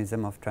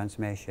mechanism of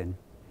transformation.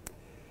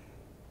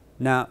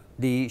 Now,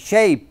 the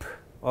shape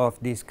of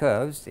these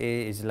curves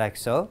is like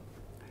so.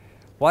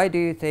 Why do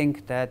you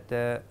think that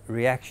the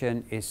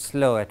reaction is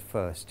slow at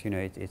first?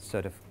 It's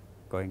sort of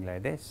going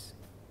like this.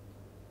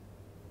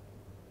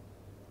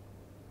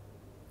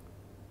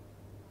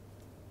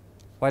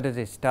 Why does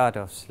it start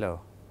off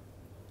slow?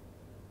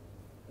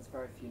 There's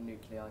very few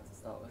nuclei to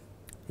start with.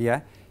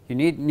 Yeah, you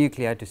need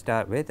nuclei to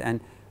start with,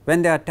 and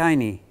when they are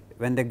tiny,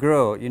 when they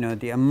grow,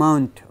 the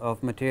amount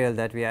of material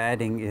that we are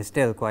adding is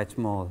still quite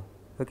small.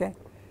 Okay?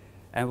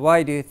 And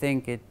why do you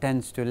think it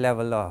tends to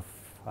level off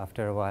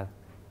after a while?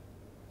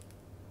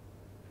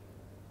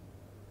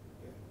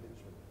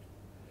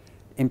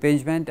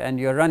 Impingement, and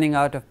you are running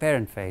out of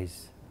parent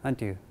phase,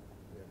 aren't you?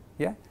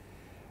 Yeah.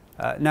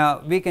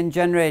 Now, we can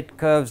generate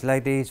curves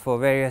like these for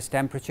various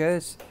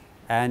temperatures,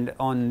 and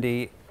on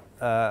the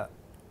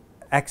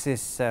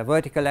axis,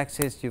 vertical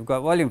axis, you've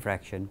got volume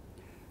fraction.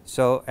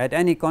 So, at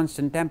any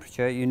constant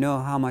temperature, you know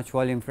how much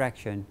volume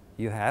fraction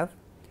you have,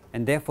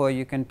 and therefore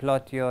you can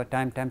plot your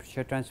time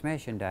temperature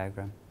transformation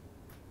diagram.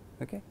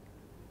 Okay?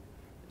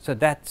 So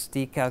that's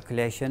the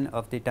calculation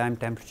of the time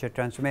temperature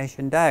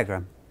transformation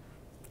diagram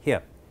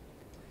here.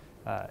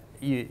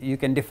 You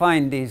can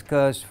define these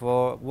curves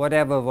for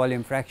whatever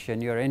volume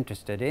fraction you are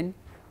interested in,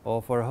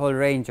 or for a whole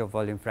range of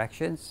volume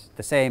fractions.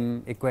 The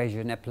same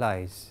equation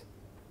applies.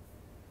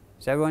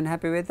 Is everyone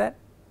happy with that?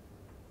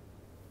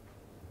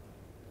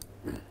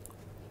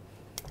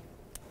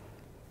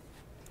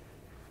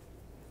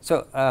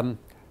 So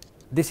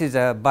this is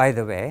a by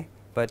the way,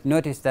 but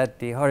notice that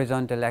the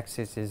horizontal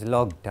axis is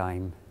log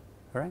time,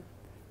 right?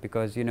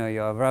 Because you know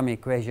your Avram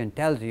equation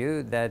tells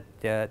you that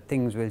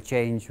things will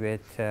change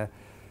with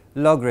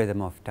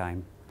logarithm of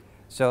time.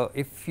 So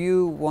if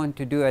you want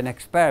to do an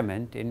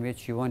experiment in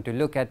which you want to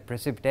look at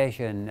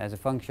precipitation as a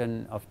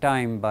function of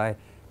time by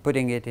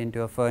putting it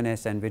into a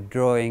furnace and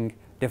withdrawing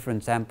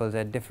different samples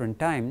at different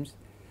times,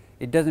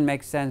 it doesn't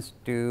make sense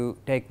to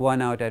take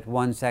one out at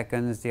 1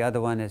 second, the other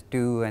one at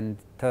 2, and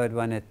third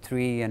one at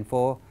 3 and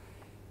 4.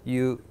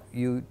 You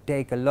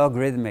take a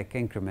logarithmic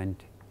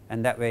increment,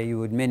 and that way you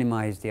would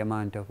minimize the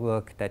amount of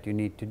work that you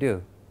need to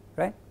do,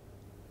 right?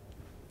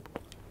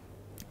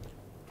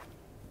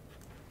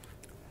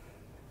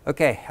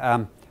 Okay,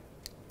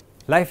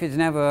 life is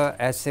never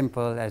as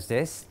simple as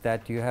this,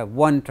 that you have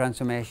one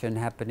transformation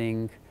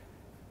happening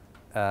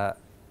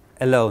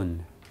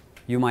alone.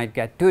 You might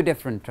get two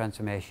different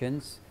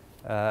transformations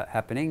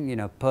happening, you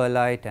know,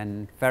 pearlite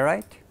and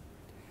ferrite.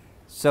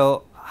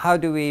 So how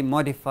do we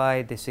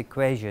modify this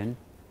equation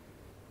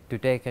to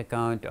take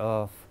account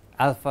of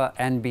alpha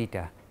and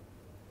beta?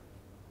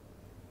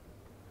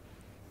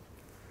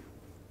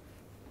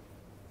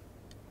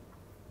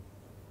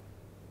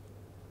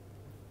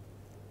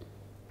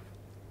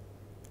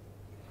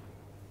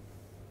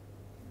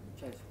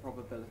 Change the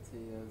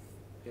probability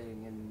of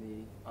being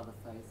in the other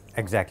phase.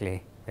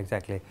 Exactly,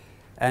 exactly.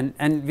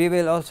 And we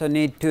will also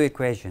need two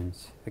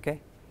equations,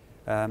 okay?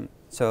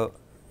 So,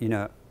 you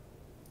know,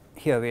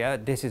 here we are,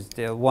 this is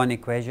the one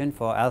equation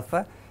for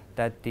alpha,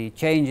 that the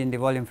change in the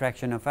volume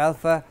fraction of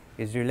alpha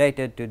is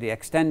related to the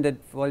extended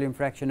volume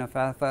fraction of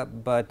alpha,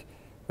 but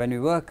when we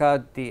work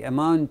out the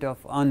amount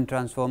of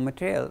untransformed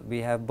material, we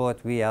have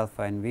both V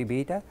alpha and V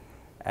beta,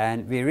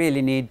 and we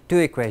really need two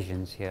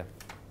equations here.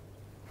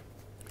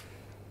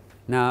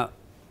 Now,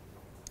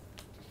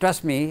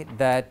 trust me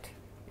that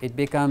it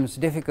becomes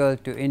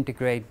difficult to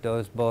integrate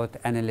those both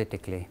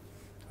analytically,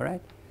 all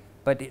right?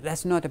 But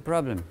that's not a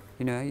problem.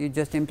 You know, you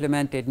just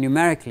implement it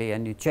numerically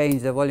and you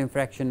change the volume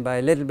fraction by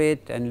a little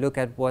bit and look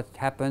at what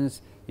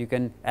happens. You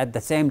can at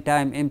the same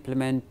time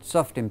implement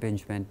soft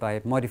impingement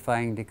by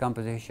modifying the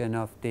composition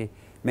of the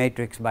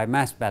matrix by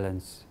mass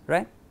balance,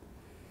 right?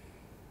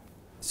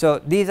 So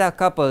these are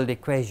coupled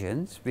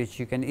equations which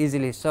you can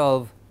easily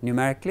solve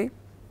numerically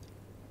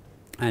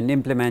and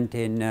implement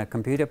in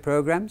computer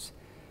programs.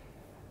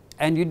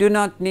 And you do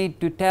not need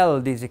to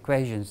tell these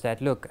equations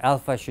that, look,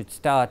 alpha should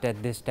start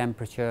at this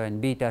temperature and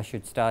beta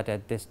should start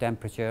at this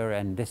temperature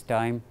and this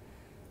time.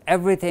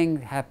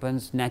 Everything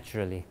happens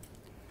naturally.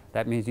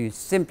 That means you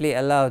simply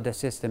allow the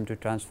system to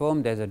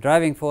transform. There is a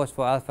driving force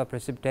for alpha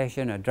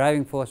precipitation, a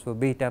driving force for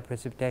beta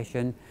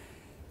precipitation.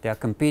 They are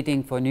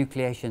competing for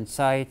nucleation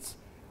sites.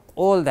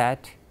 All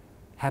that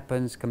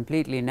happens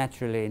completely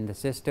naturally in the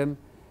system.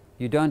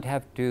 You don't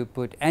have to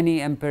put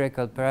any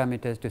empirical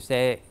parameters to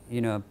say,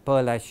 you know,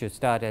 pearlite should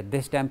start at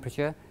this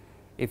temperature.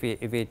 If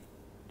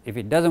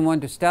it doesn't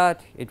want to start,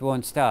 it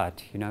won't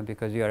start, you know,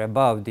 because you are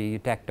above the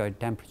eutectoid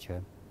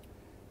temperature.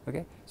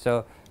 Okay,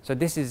 so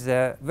this is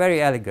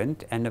very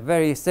elegant and a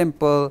very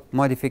simple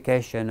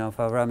modification of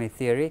our Rami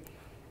theory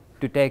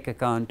to take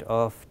account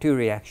of two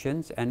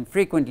reactions. And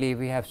frequently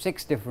we have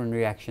 6 different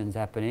reactions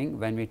happening.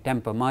 When we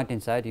temper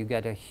martensite, you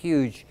get a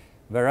huge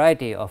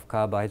variety of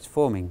carbides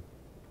forming.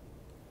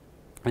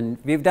 And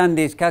we've done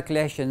these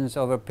calculations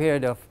over a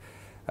period of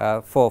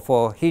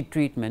for heat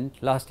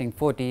treatment lasting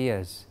 40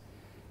 years,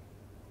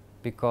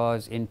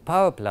 because in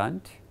power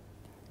plant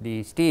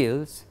the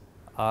steels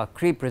are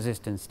creep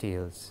resistant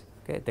steels.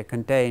 Okay? They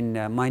contain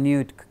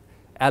minute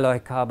alloy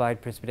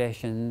carbide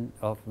precipitation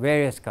of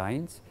various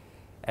kinds,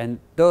 and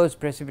those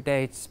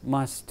precipitates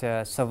must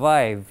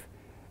survive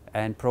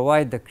and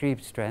provide the creep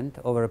strength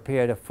over a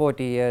period of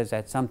 40 years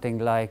at something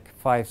like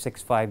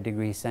 565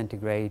 degrees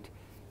centigrade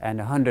and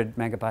 100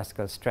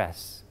 megapascal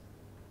stress.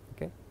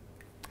 Okay.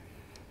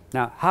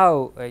 Now,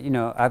 how you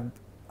know,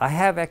 I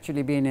have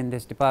actually been in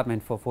this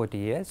department for 40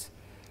 years,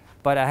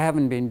 but I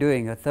haven't been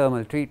doing a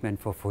thermal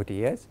treatment for 40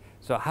 years.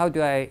 So how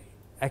do I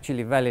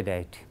actually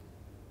validate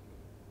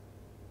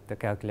the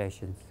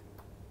calculations?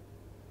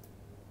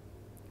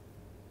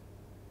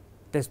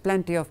 There's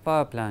plenty of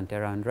power plant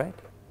around, right?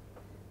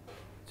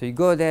 So you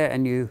go there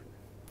and you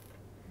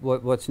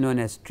what's known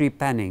as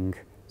trepanning.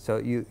 So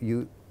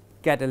you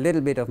get a little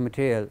bit of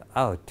material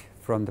out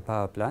from the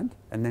power plant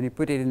and then you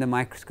put it in the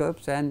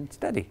microscopes and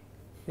study.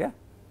 Yeah.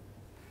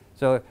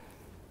 So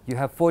you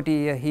have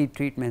 40-year heat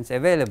treatments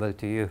available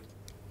to you.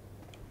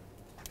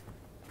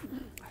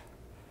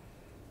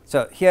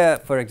 So here,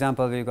 for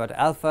example, we've got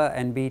alpha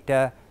and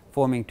beta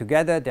forming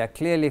together. They are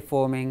clearly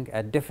forming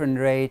at different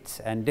rates,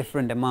 and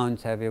different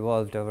amounts have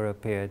evolved over a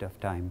period of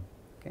time.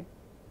 Okay.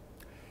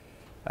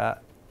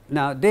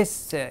 Now,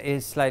 this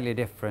is slightly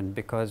different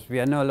because we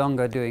are no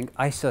longer doing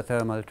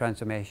isothermal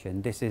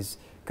transformation. This is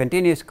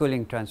continuous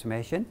cooling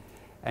transformation,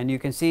 and you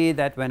can see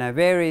that when I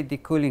vary the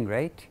cooling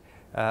rate,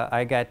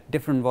 I get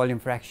different volume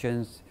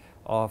fractions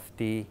of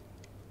the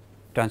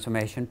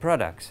transformation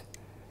products.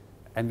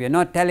 And we are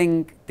not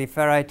telling the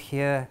ferrite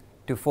here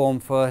to form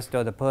first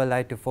or the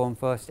pearlite to form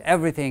first.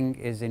 Everything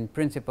is in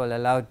principle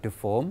allowed to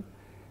form.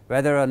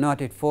 Whether or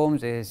not it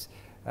forms is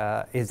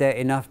there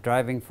enough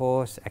driving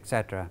force,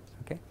 etc.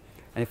 Okay?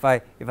 And if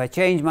I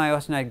change my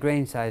austenite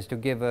grain size to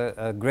give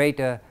a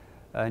greater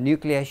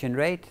nucleation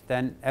rate,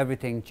 then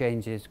everything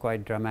changes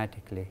quite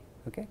dramatically.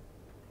 Okay?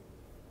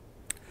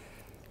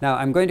 Now,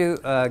 I am going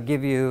to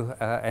give you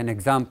an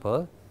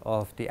example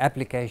of the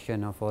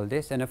application of all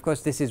this, and of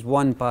course, this is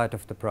one part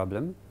of the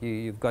problem.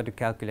 You've got to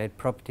calculate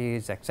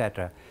properties,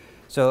 etc.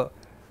 So,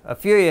 a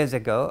few years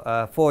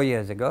ago, 4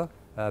 years ago,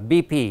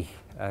 BP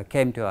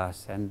came to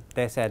us and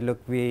they said,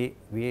 look, we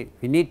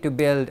need to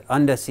build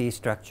undersea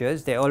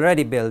structures. They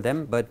already build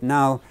them, but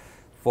now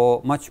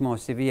for much more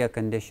severe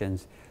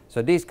conditions.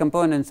 So, these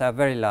components are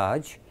very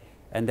large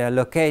and they are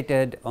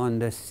located on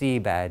the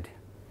seabed.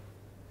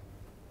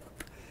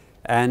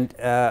 And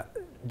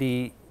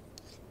the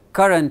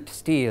current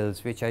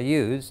steels which are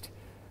used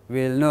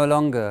will no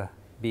longer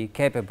be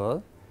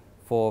capable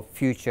for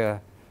future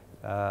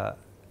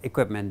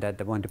equipment that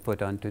they want to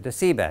put onto the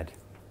seabed.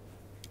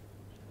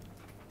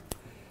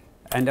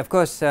 And of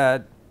course,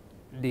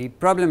 the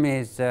problem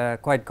is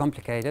quite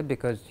complicated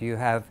because you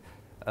have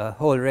a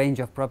whole range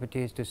of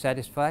properties to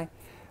satisfy,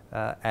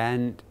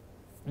 and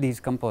these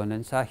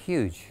components are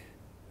huge,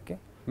 okay,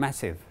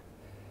 massive.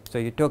 So,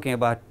 you are talking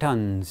about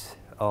tons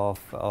of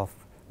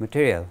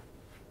material.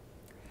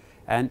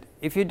 And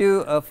if you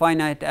do a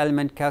finite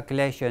element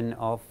calculation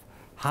of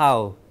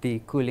how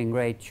the cooling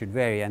rate should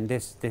vary, and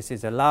this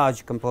is a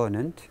large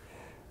component,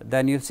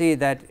 then you see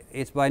that it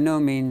is by no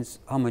means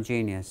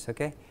homogeneous.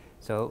 Okay?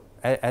 So,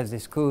 as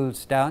this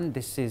cools down,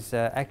 this is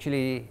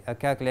actually a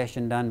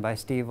calculation done by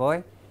Steve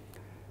Oy.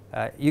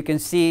 You can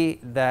see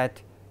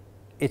that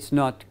it is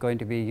not going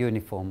to be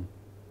uniform.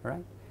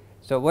 Right?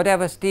 So,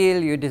 whatever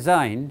steel you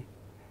design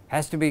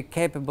has to be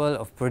capable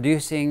of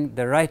producing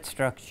the right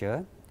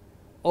structure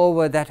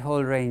over that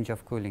whole range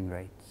of cooling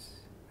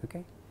rates.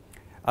 Okay?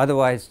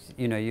 Otherwise,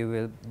 you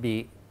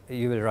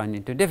will run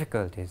into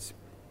difficulties.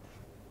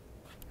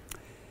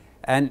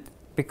 And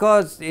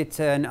because it is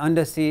an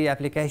undersea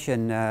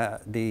application,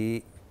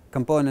 the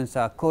components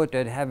are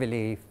coated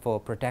heavily for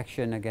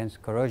protection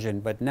against corrosion,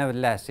 but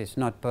nevertheless it is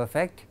not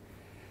perfect.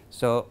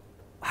 So,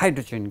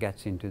 hydrogen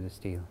gets into the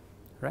steel,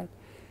 right?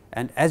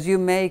 And as you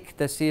make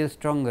the steel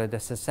stronger, the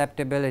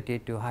susceptibility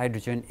to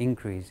hydrogen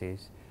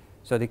increases.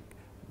 So,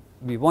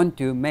 we want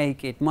to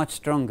make it much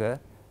stronger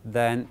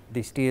than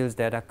the steels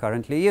that are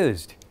currently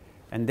used,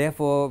 and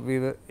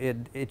therefore,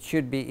 it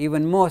should be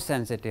even more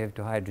sensitive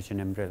to hydrogen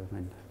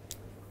embrittlement.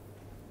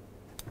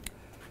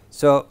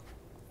 So,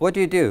 what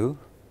you do,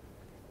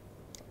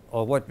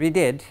 or what we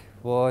did,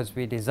 was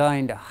we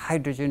designed a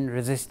hydrogen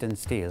resistant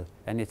steel,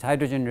 and it is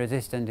hydrogen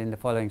resistant in the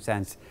following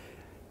sense.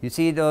 You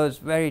see those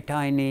very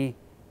tiny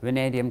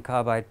vanadium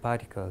carbide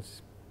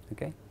particles.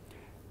 Okay?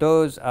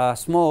 Those are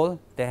small,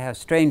 they have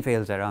strain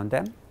fields around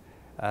them.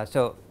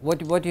 So,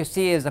 what you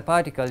see as a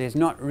particle is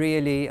not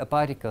really a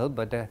particle,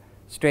 but the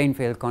strain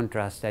field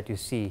contrast that you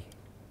see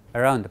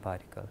around the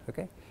particle.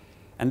 Okay?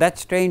 And that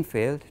strain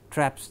field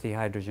traps the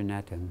hydrogen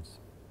atoms.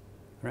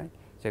 Right?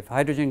 So, if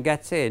hydrogen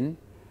gets in,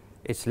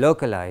 it is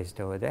localized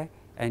over there,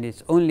 and it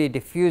is only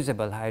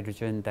diffusible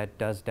hydrogen that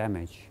does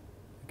damage.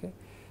 Okay?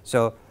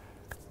 So,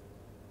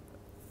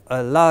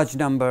 a large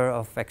number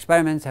of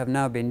experiments have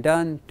now been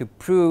done to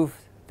prove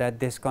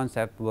that this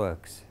concept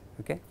works.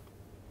 Okay?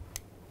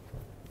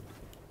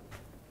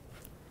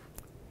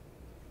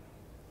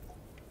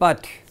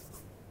 But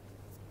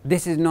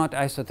this is not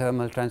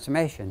isothermal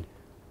transformation,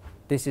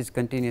 this is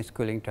continuous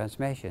cooling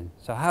transformation.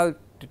 So, how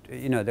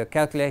the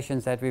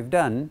calculations that we have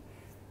done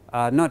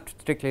are not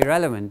strictly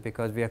relevant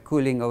because we are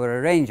cooling over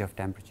a range of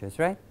temperatures,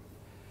 right.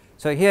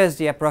 So, here is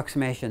the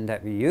approximation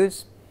that we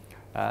use.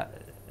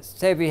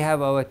 Say we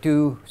have our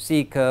two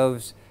C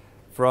curves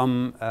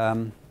from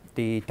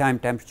the time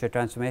temperature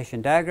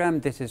transformation diagram.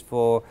 This is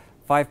for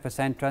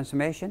 5%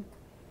 transformation.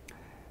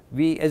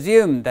 We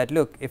assume that,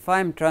 look, if I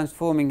am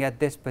transforming at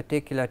this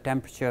particular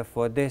temperature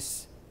for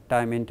this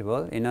time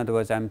interval, in other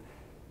words, I am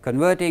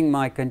converting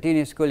my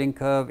continuous cooling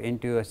curve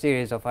into a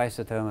series of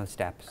isothermal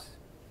steps.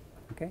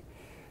 Okay?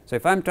 So,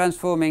 if I am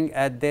transforming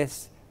at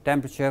this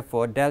temperature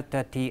for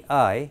delta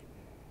Ti,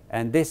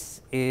 and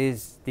this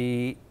is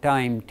the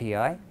time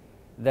Ti,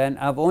 then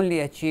I have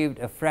only achieved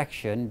a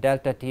fraction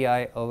delta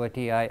Ti over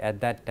Ti at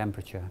that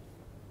temperature.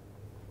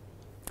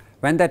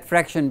 When that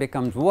fraction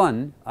becomes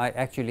 1, I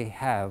actually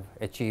have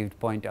achieved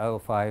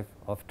 0.05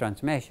 of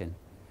transformation.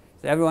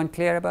 Is everyone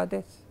clear about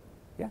this?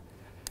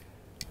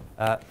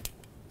 Yeah.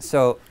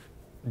 So,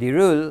 the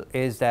rule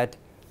is that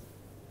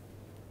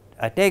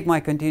I take my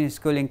continuous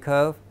cooling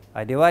curve,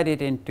 I divide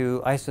it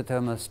into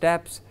isothermal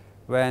steps.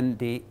 When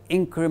the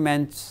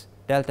increments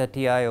delta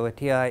Ti over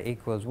Ti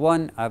equals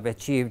 1, I have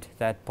achieved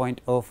that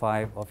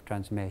 0.05 of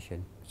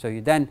transformation. So,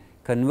 you then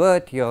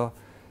convert your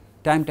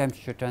time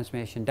temperature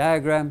transformation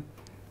diagram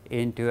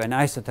into an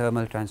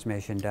isothermal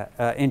transformation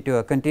into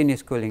a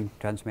continuous cooling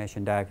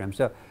transformation diagram.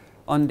 So,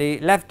 on the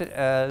left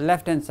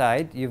hand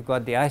side, you have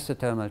got the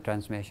isothermal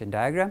transformation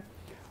diagram.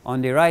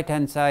 On the right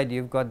hand side,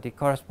 you have got the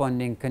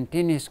corresponding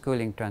continuous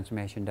cooling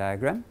transformation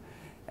diagram.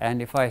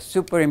 And if I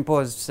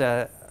superimpose,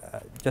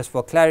 just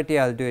for clarity,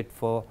 I will do it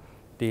for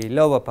the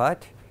lower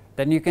part,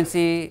 then you can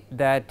see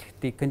that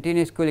the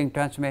continuous cooling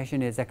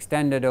transformation is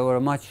extended over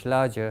a much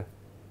larger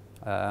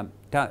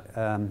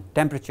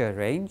temperature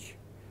range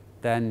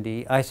than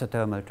the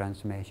isothermal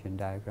transformation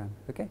diagram.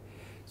 Okay?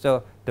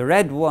 So, the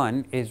red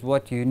one is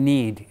what you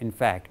need in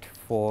fact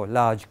for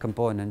large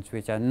components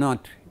which are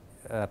not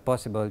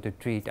possible to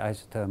treat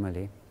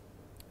isothermally.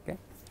 Okay?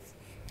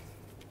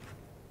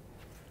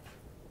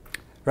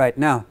 Right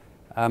now,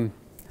 I'm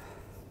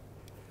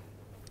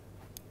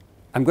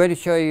going to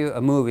show you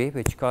a movie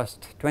which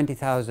cost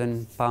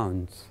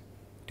 £20,000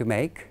 to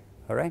make,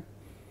 all right,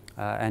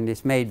 and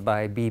it's made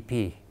by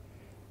BP.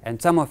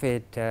 And some of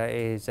it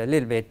is a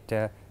little bit,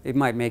 it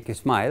might make you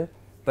smile,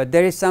 but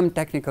there is some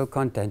technical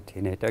content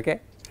in it,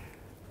 okay?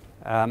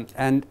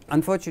 And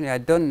unfortunately, I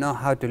don't know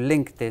how to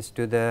link this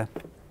to the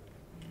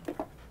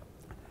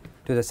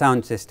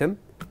sound system.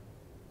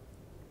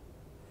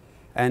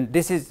 And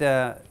this is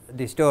the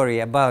story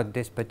about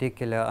this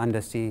particular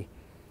undersea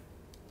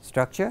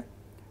structure.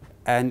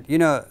 And you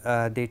know,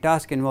 the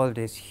task involved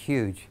is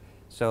huge.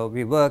 So,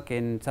 we work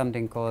in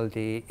something called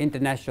the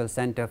International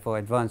Center for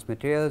Advanced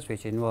Materials,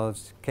 which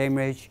involves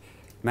Cambridge,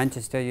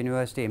 Manchester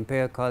University,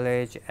 Imperial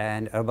College,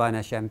 and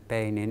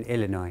Urbana-Champaign in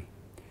Illinois.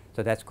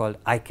 So, that is called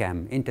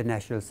ICAM,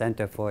 International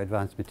Center for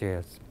Advanced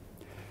Materials.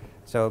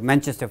 So,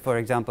 Manchester, for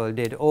example,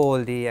 did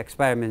all the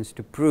experiments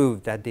to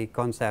prove that the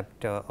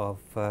concept of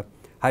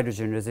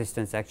hydrogen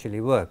resistance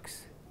actually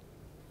works.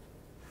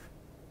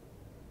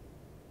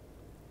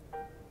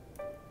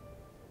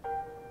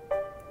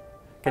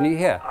 Can you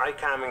hear?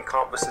 ICAM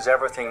encompasses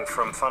everything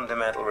from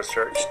fundamental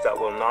research that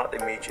will not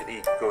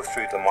immediately go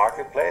through the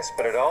marketplace,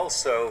 but it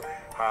also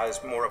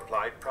has more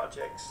applied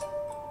projects.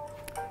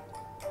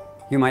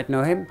 You might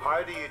know him.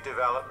 How do you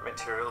develop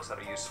materials that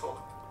are useful?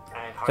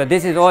 And how So, do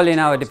this you is use all in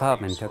our materials that are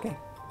department, useful? okay?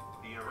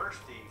 The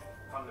university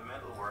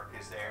fundamental work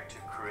is there to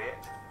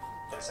create,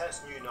 in a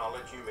sense, new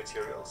knowledge, new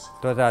materials.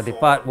 Those are the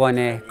part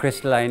 1A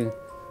crystalline.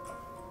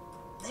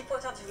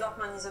 Deepwater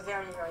development is a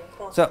very, very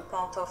important So,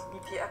 part of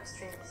BP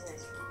upstream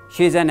business.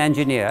 she is an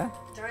engineer,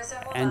 The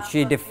reservoirs and are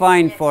she not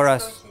defined yet for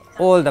us exploited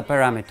all the thanks to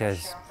high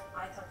parameters. pressure,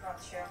 high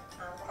temperature,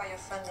 and quite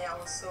often they are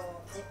also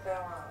deeper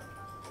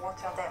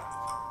water depth.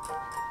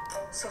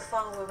 So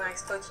far we were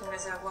exploiting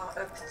reservoir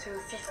up to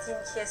 15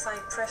 psi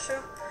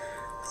pressure.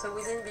 So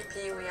within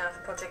BP we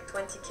have project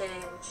 20K,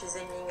 which is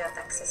aiming at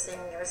accessing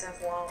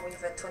reservoir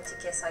with a 20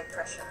 psi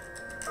pressure.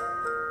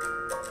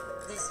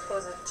 This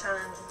poses a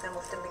challenge in terms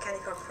of the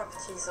mechanical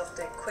properties of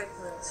the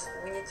equipment.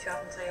 We need to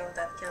have material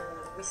that can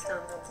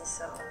withstand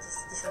this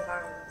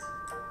environment.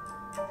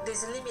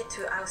 There's a limit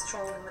to how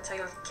strong the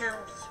material can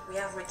be. We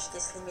have reached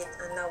this limit,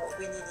 and now what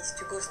we need is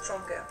to go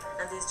stronger,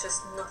 and there's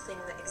just nothing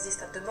that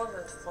exists at the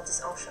moment for this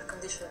harsher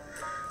condition.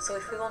 So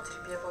if we want to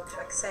be able to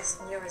access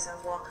new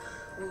reservoir,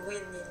 we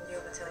will need new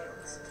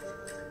materials.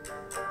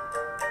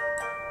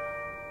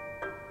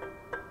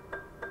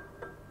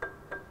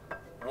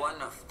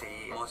 One of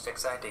the most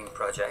exciting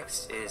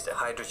projects is the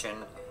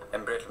hydrogen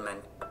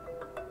embrittlement.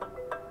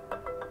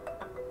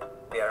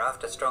 We are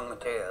after strong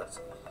materials.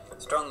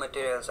 Strong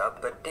materials are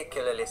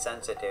particularly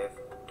sensitive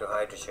to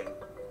hydrogen.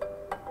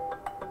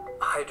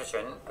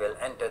 Hydrogen will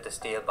enter the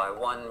steel by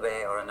one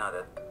way or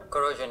another.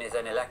 Corrosion is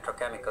an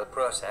electrochemical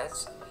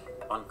process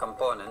on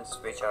components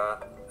which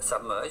are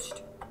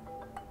submerged,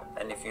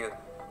 and if you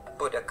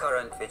put a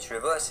current which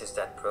reverses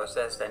that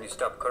process, then you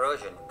stop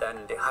corrosion,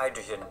 then the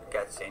hydrogen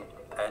gets in.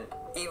 And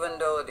even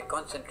though the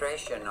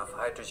concentration of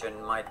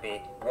hydrogen might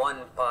be 1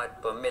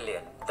 part per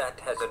million, that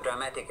has a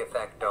dramatic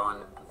effect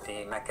on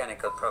the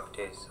mechanical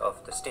properties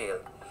of the steel.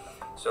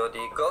 So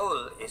the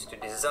goal is to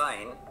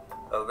design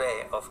a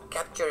way of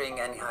capturing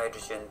any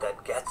hydrogen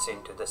that gets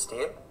into the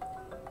steel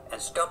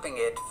and stopping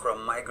it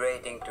from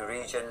migrating to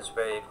regions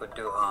where it would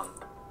do harm.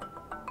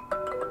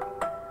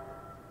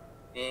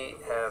 We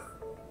have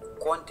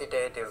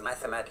quantitative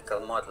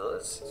mathematical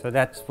models. So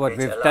that's what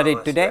we've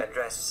studied today. To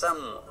address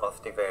some of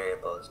the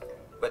variables,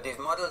 but these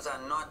models are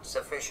not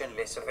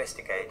sufficiently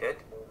sophisticated.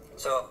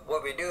 So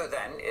what we do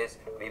then is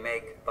we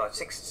make about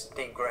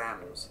 60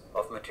 grams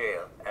of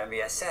material and we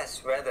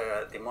assess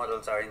whether the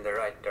models are in the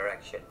right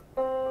direction.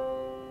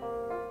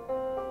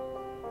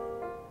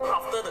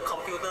 After the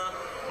computer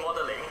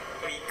modeling,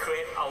 we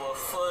create our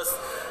first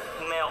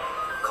melt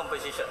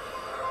composition.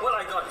 What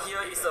I got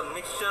here is a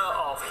mixture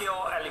of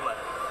pure element.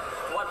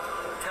 What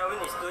Kelvin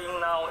is doing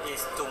now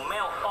is to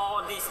melt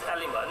all these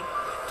elements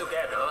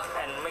together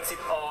and make mix it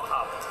all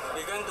up.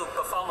 We're going to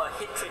perform a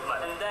heat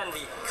treatment and then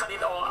we cut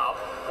it all up.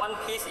 One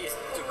piece is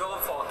to go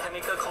for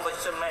chemical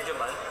composition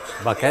measurement,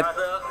 Bucket. the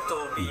other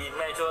to be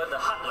measure the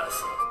hardness.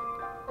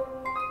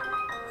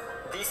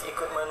 This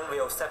equipment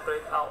will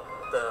separate out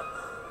the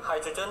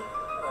hydrogen,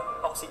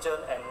 oxygen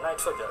and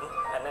nitrogen,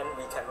 and then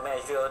we can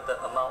measure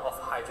the amount of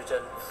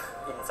hydrogen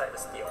inside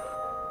the steel.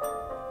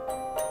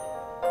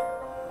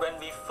 When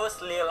we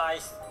first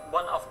realized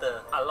one of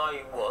the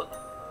alloy work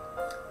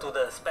to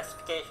the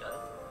specification,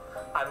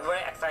 I'm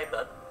very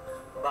excited,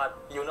 but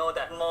you know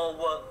that more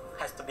work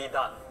has to be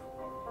done.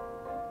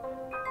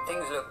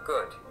 Things look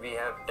good. We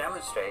have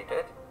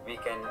demonstrated we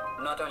can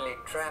not only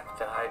trap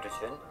the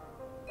hydrogen,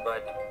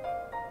 but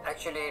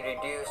actually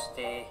reduce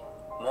the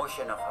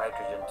motion of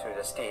hydrogen through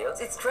the steel.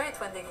 It's great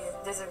when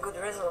there's a good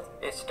result.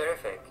 It's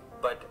terrific,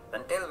 but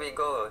until we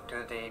go to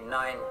the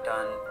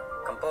 9-ton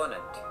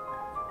component,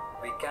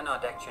 we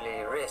cannot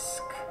actually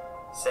risk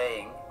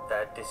saying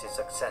that this is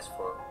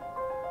successful.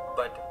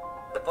 But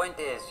the point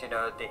is, you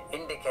know, the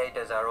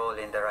indicators are all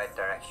in the right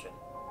direction.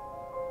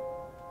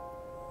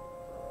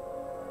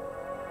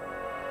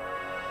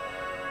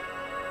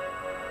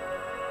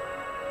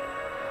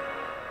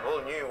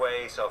 Whole new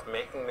ways of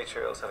making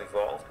materials have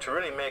evolved. To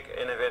really make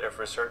innovative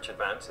research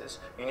advances,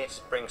 you need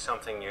to bring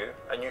something new,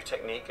 a new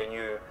technique, a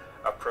new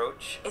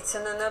approach. It's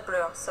an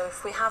enabler, so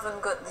if we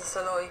haven't got this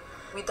alloy,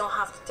 we don't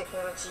have the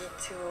technology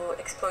to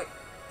exploit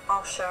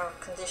harsher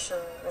condition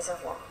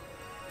reservoir.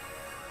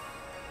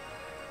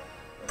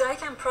 The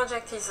ICAM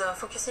project is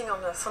focusing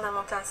on the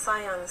fundamental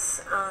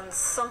science, and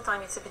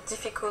sometimes it's a bit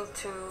difficult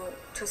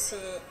to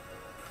see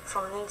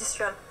from an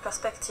industrial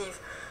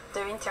perspective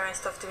the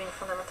interest of doing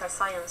fundamental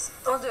science.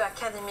 All the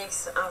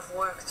academics I've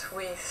worked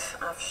with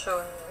have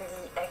shown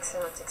really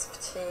excellent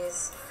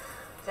expertise,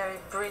 very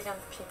brilliant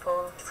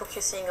people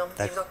focusing on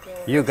developing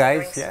you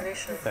guys,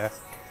 solutions. Yeah.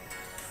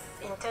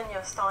 In 10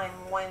 years' time,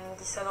 when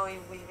this alloy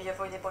will be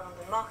available on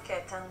the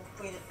market and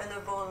will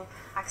enable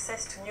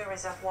access to new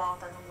reservoirs,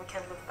 then we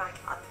can look back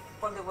at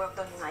all the work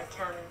done in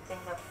ICAM and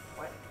think that,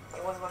 well,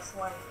 it was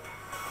worthwhile.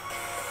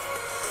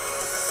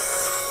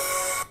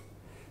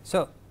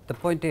 So the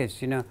point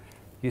is, you know,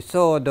 you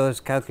saw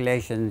those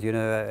calculations, you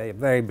know,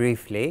 very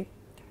briefly.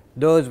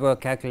 Those were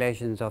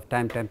calculations of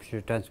time temperature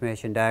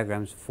transformation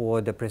diagrams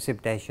for the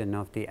precipitation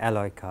of the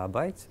alloy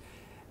carbides.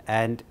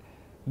 And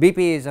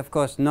BP is of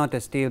course not a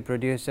steel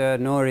producer,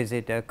 nor is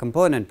it a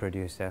component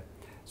producer.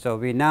 So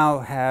we now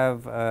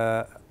have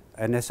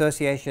an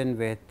association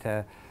with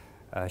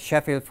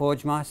Sheffield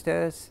Forge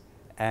Masters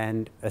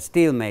and a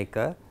steel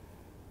maker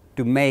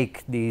to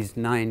make these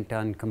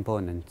 9-ton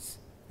components,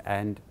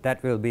 and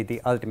that will be the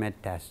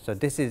ultimate test. So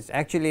this is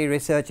actually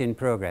research in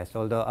progress,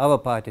 although our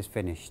part is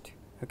finished.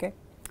 Okay?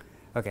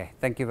 Okay,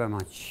 thank you very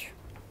much.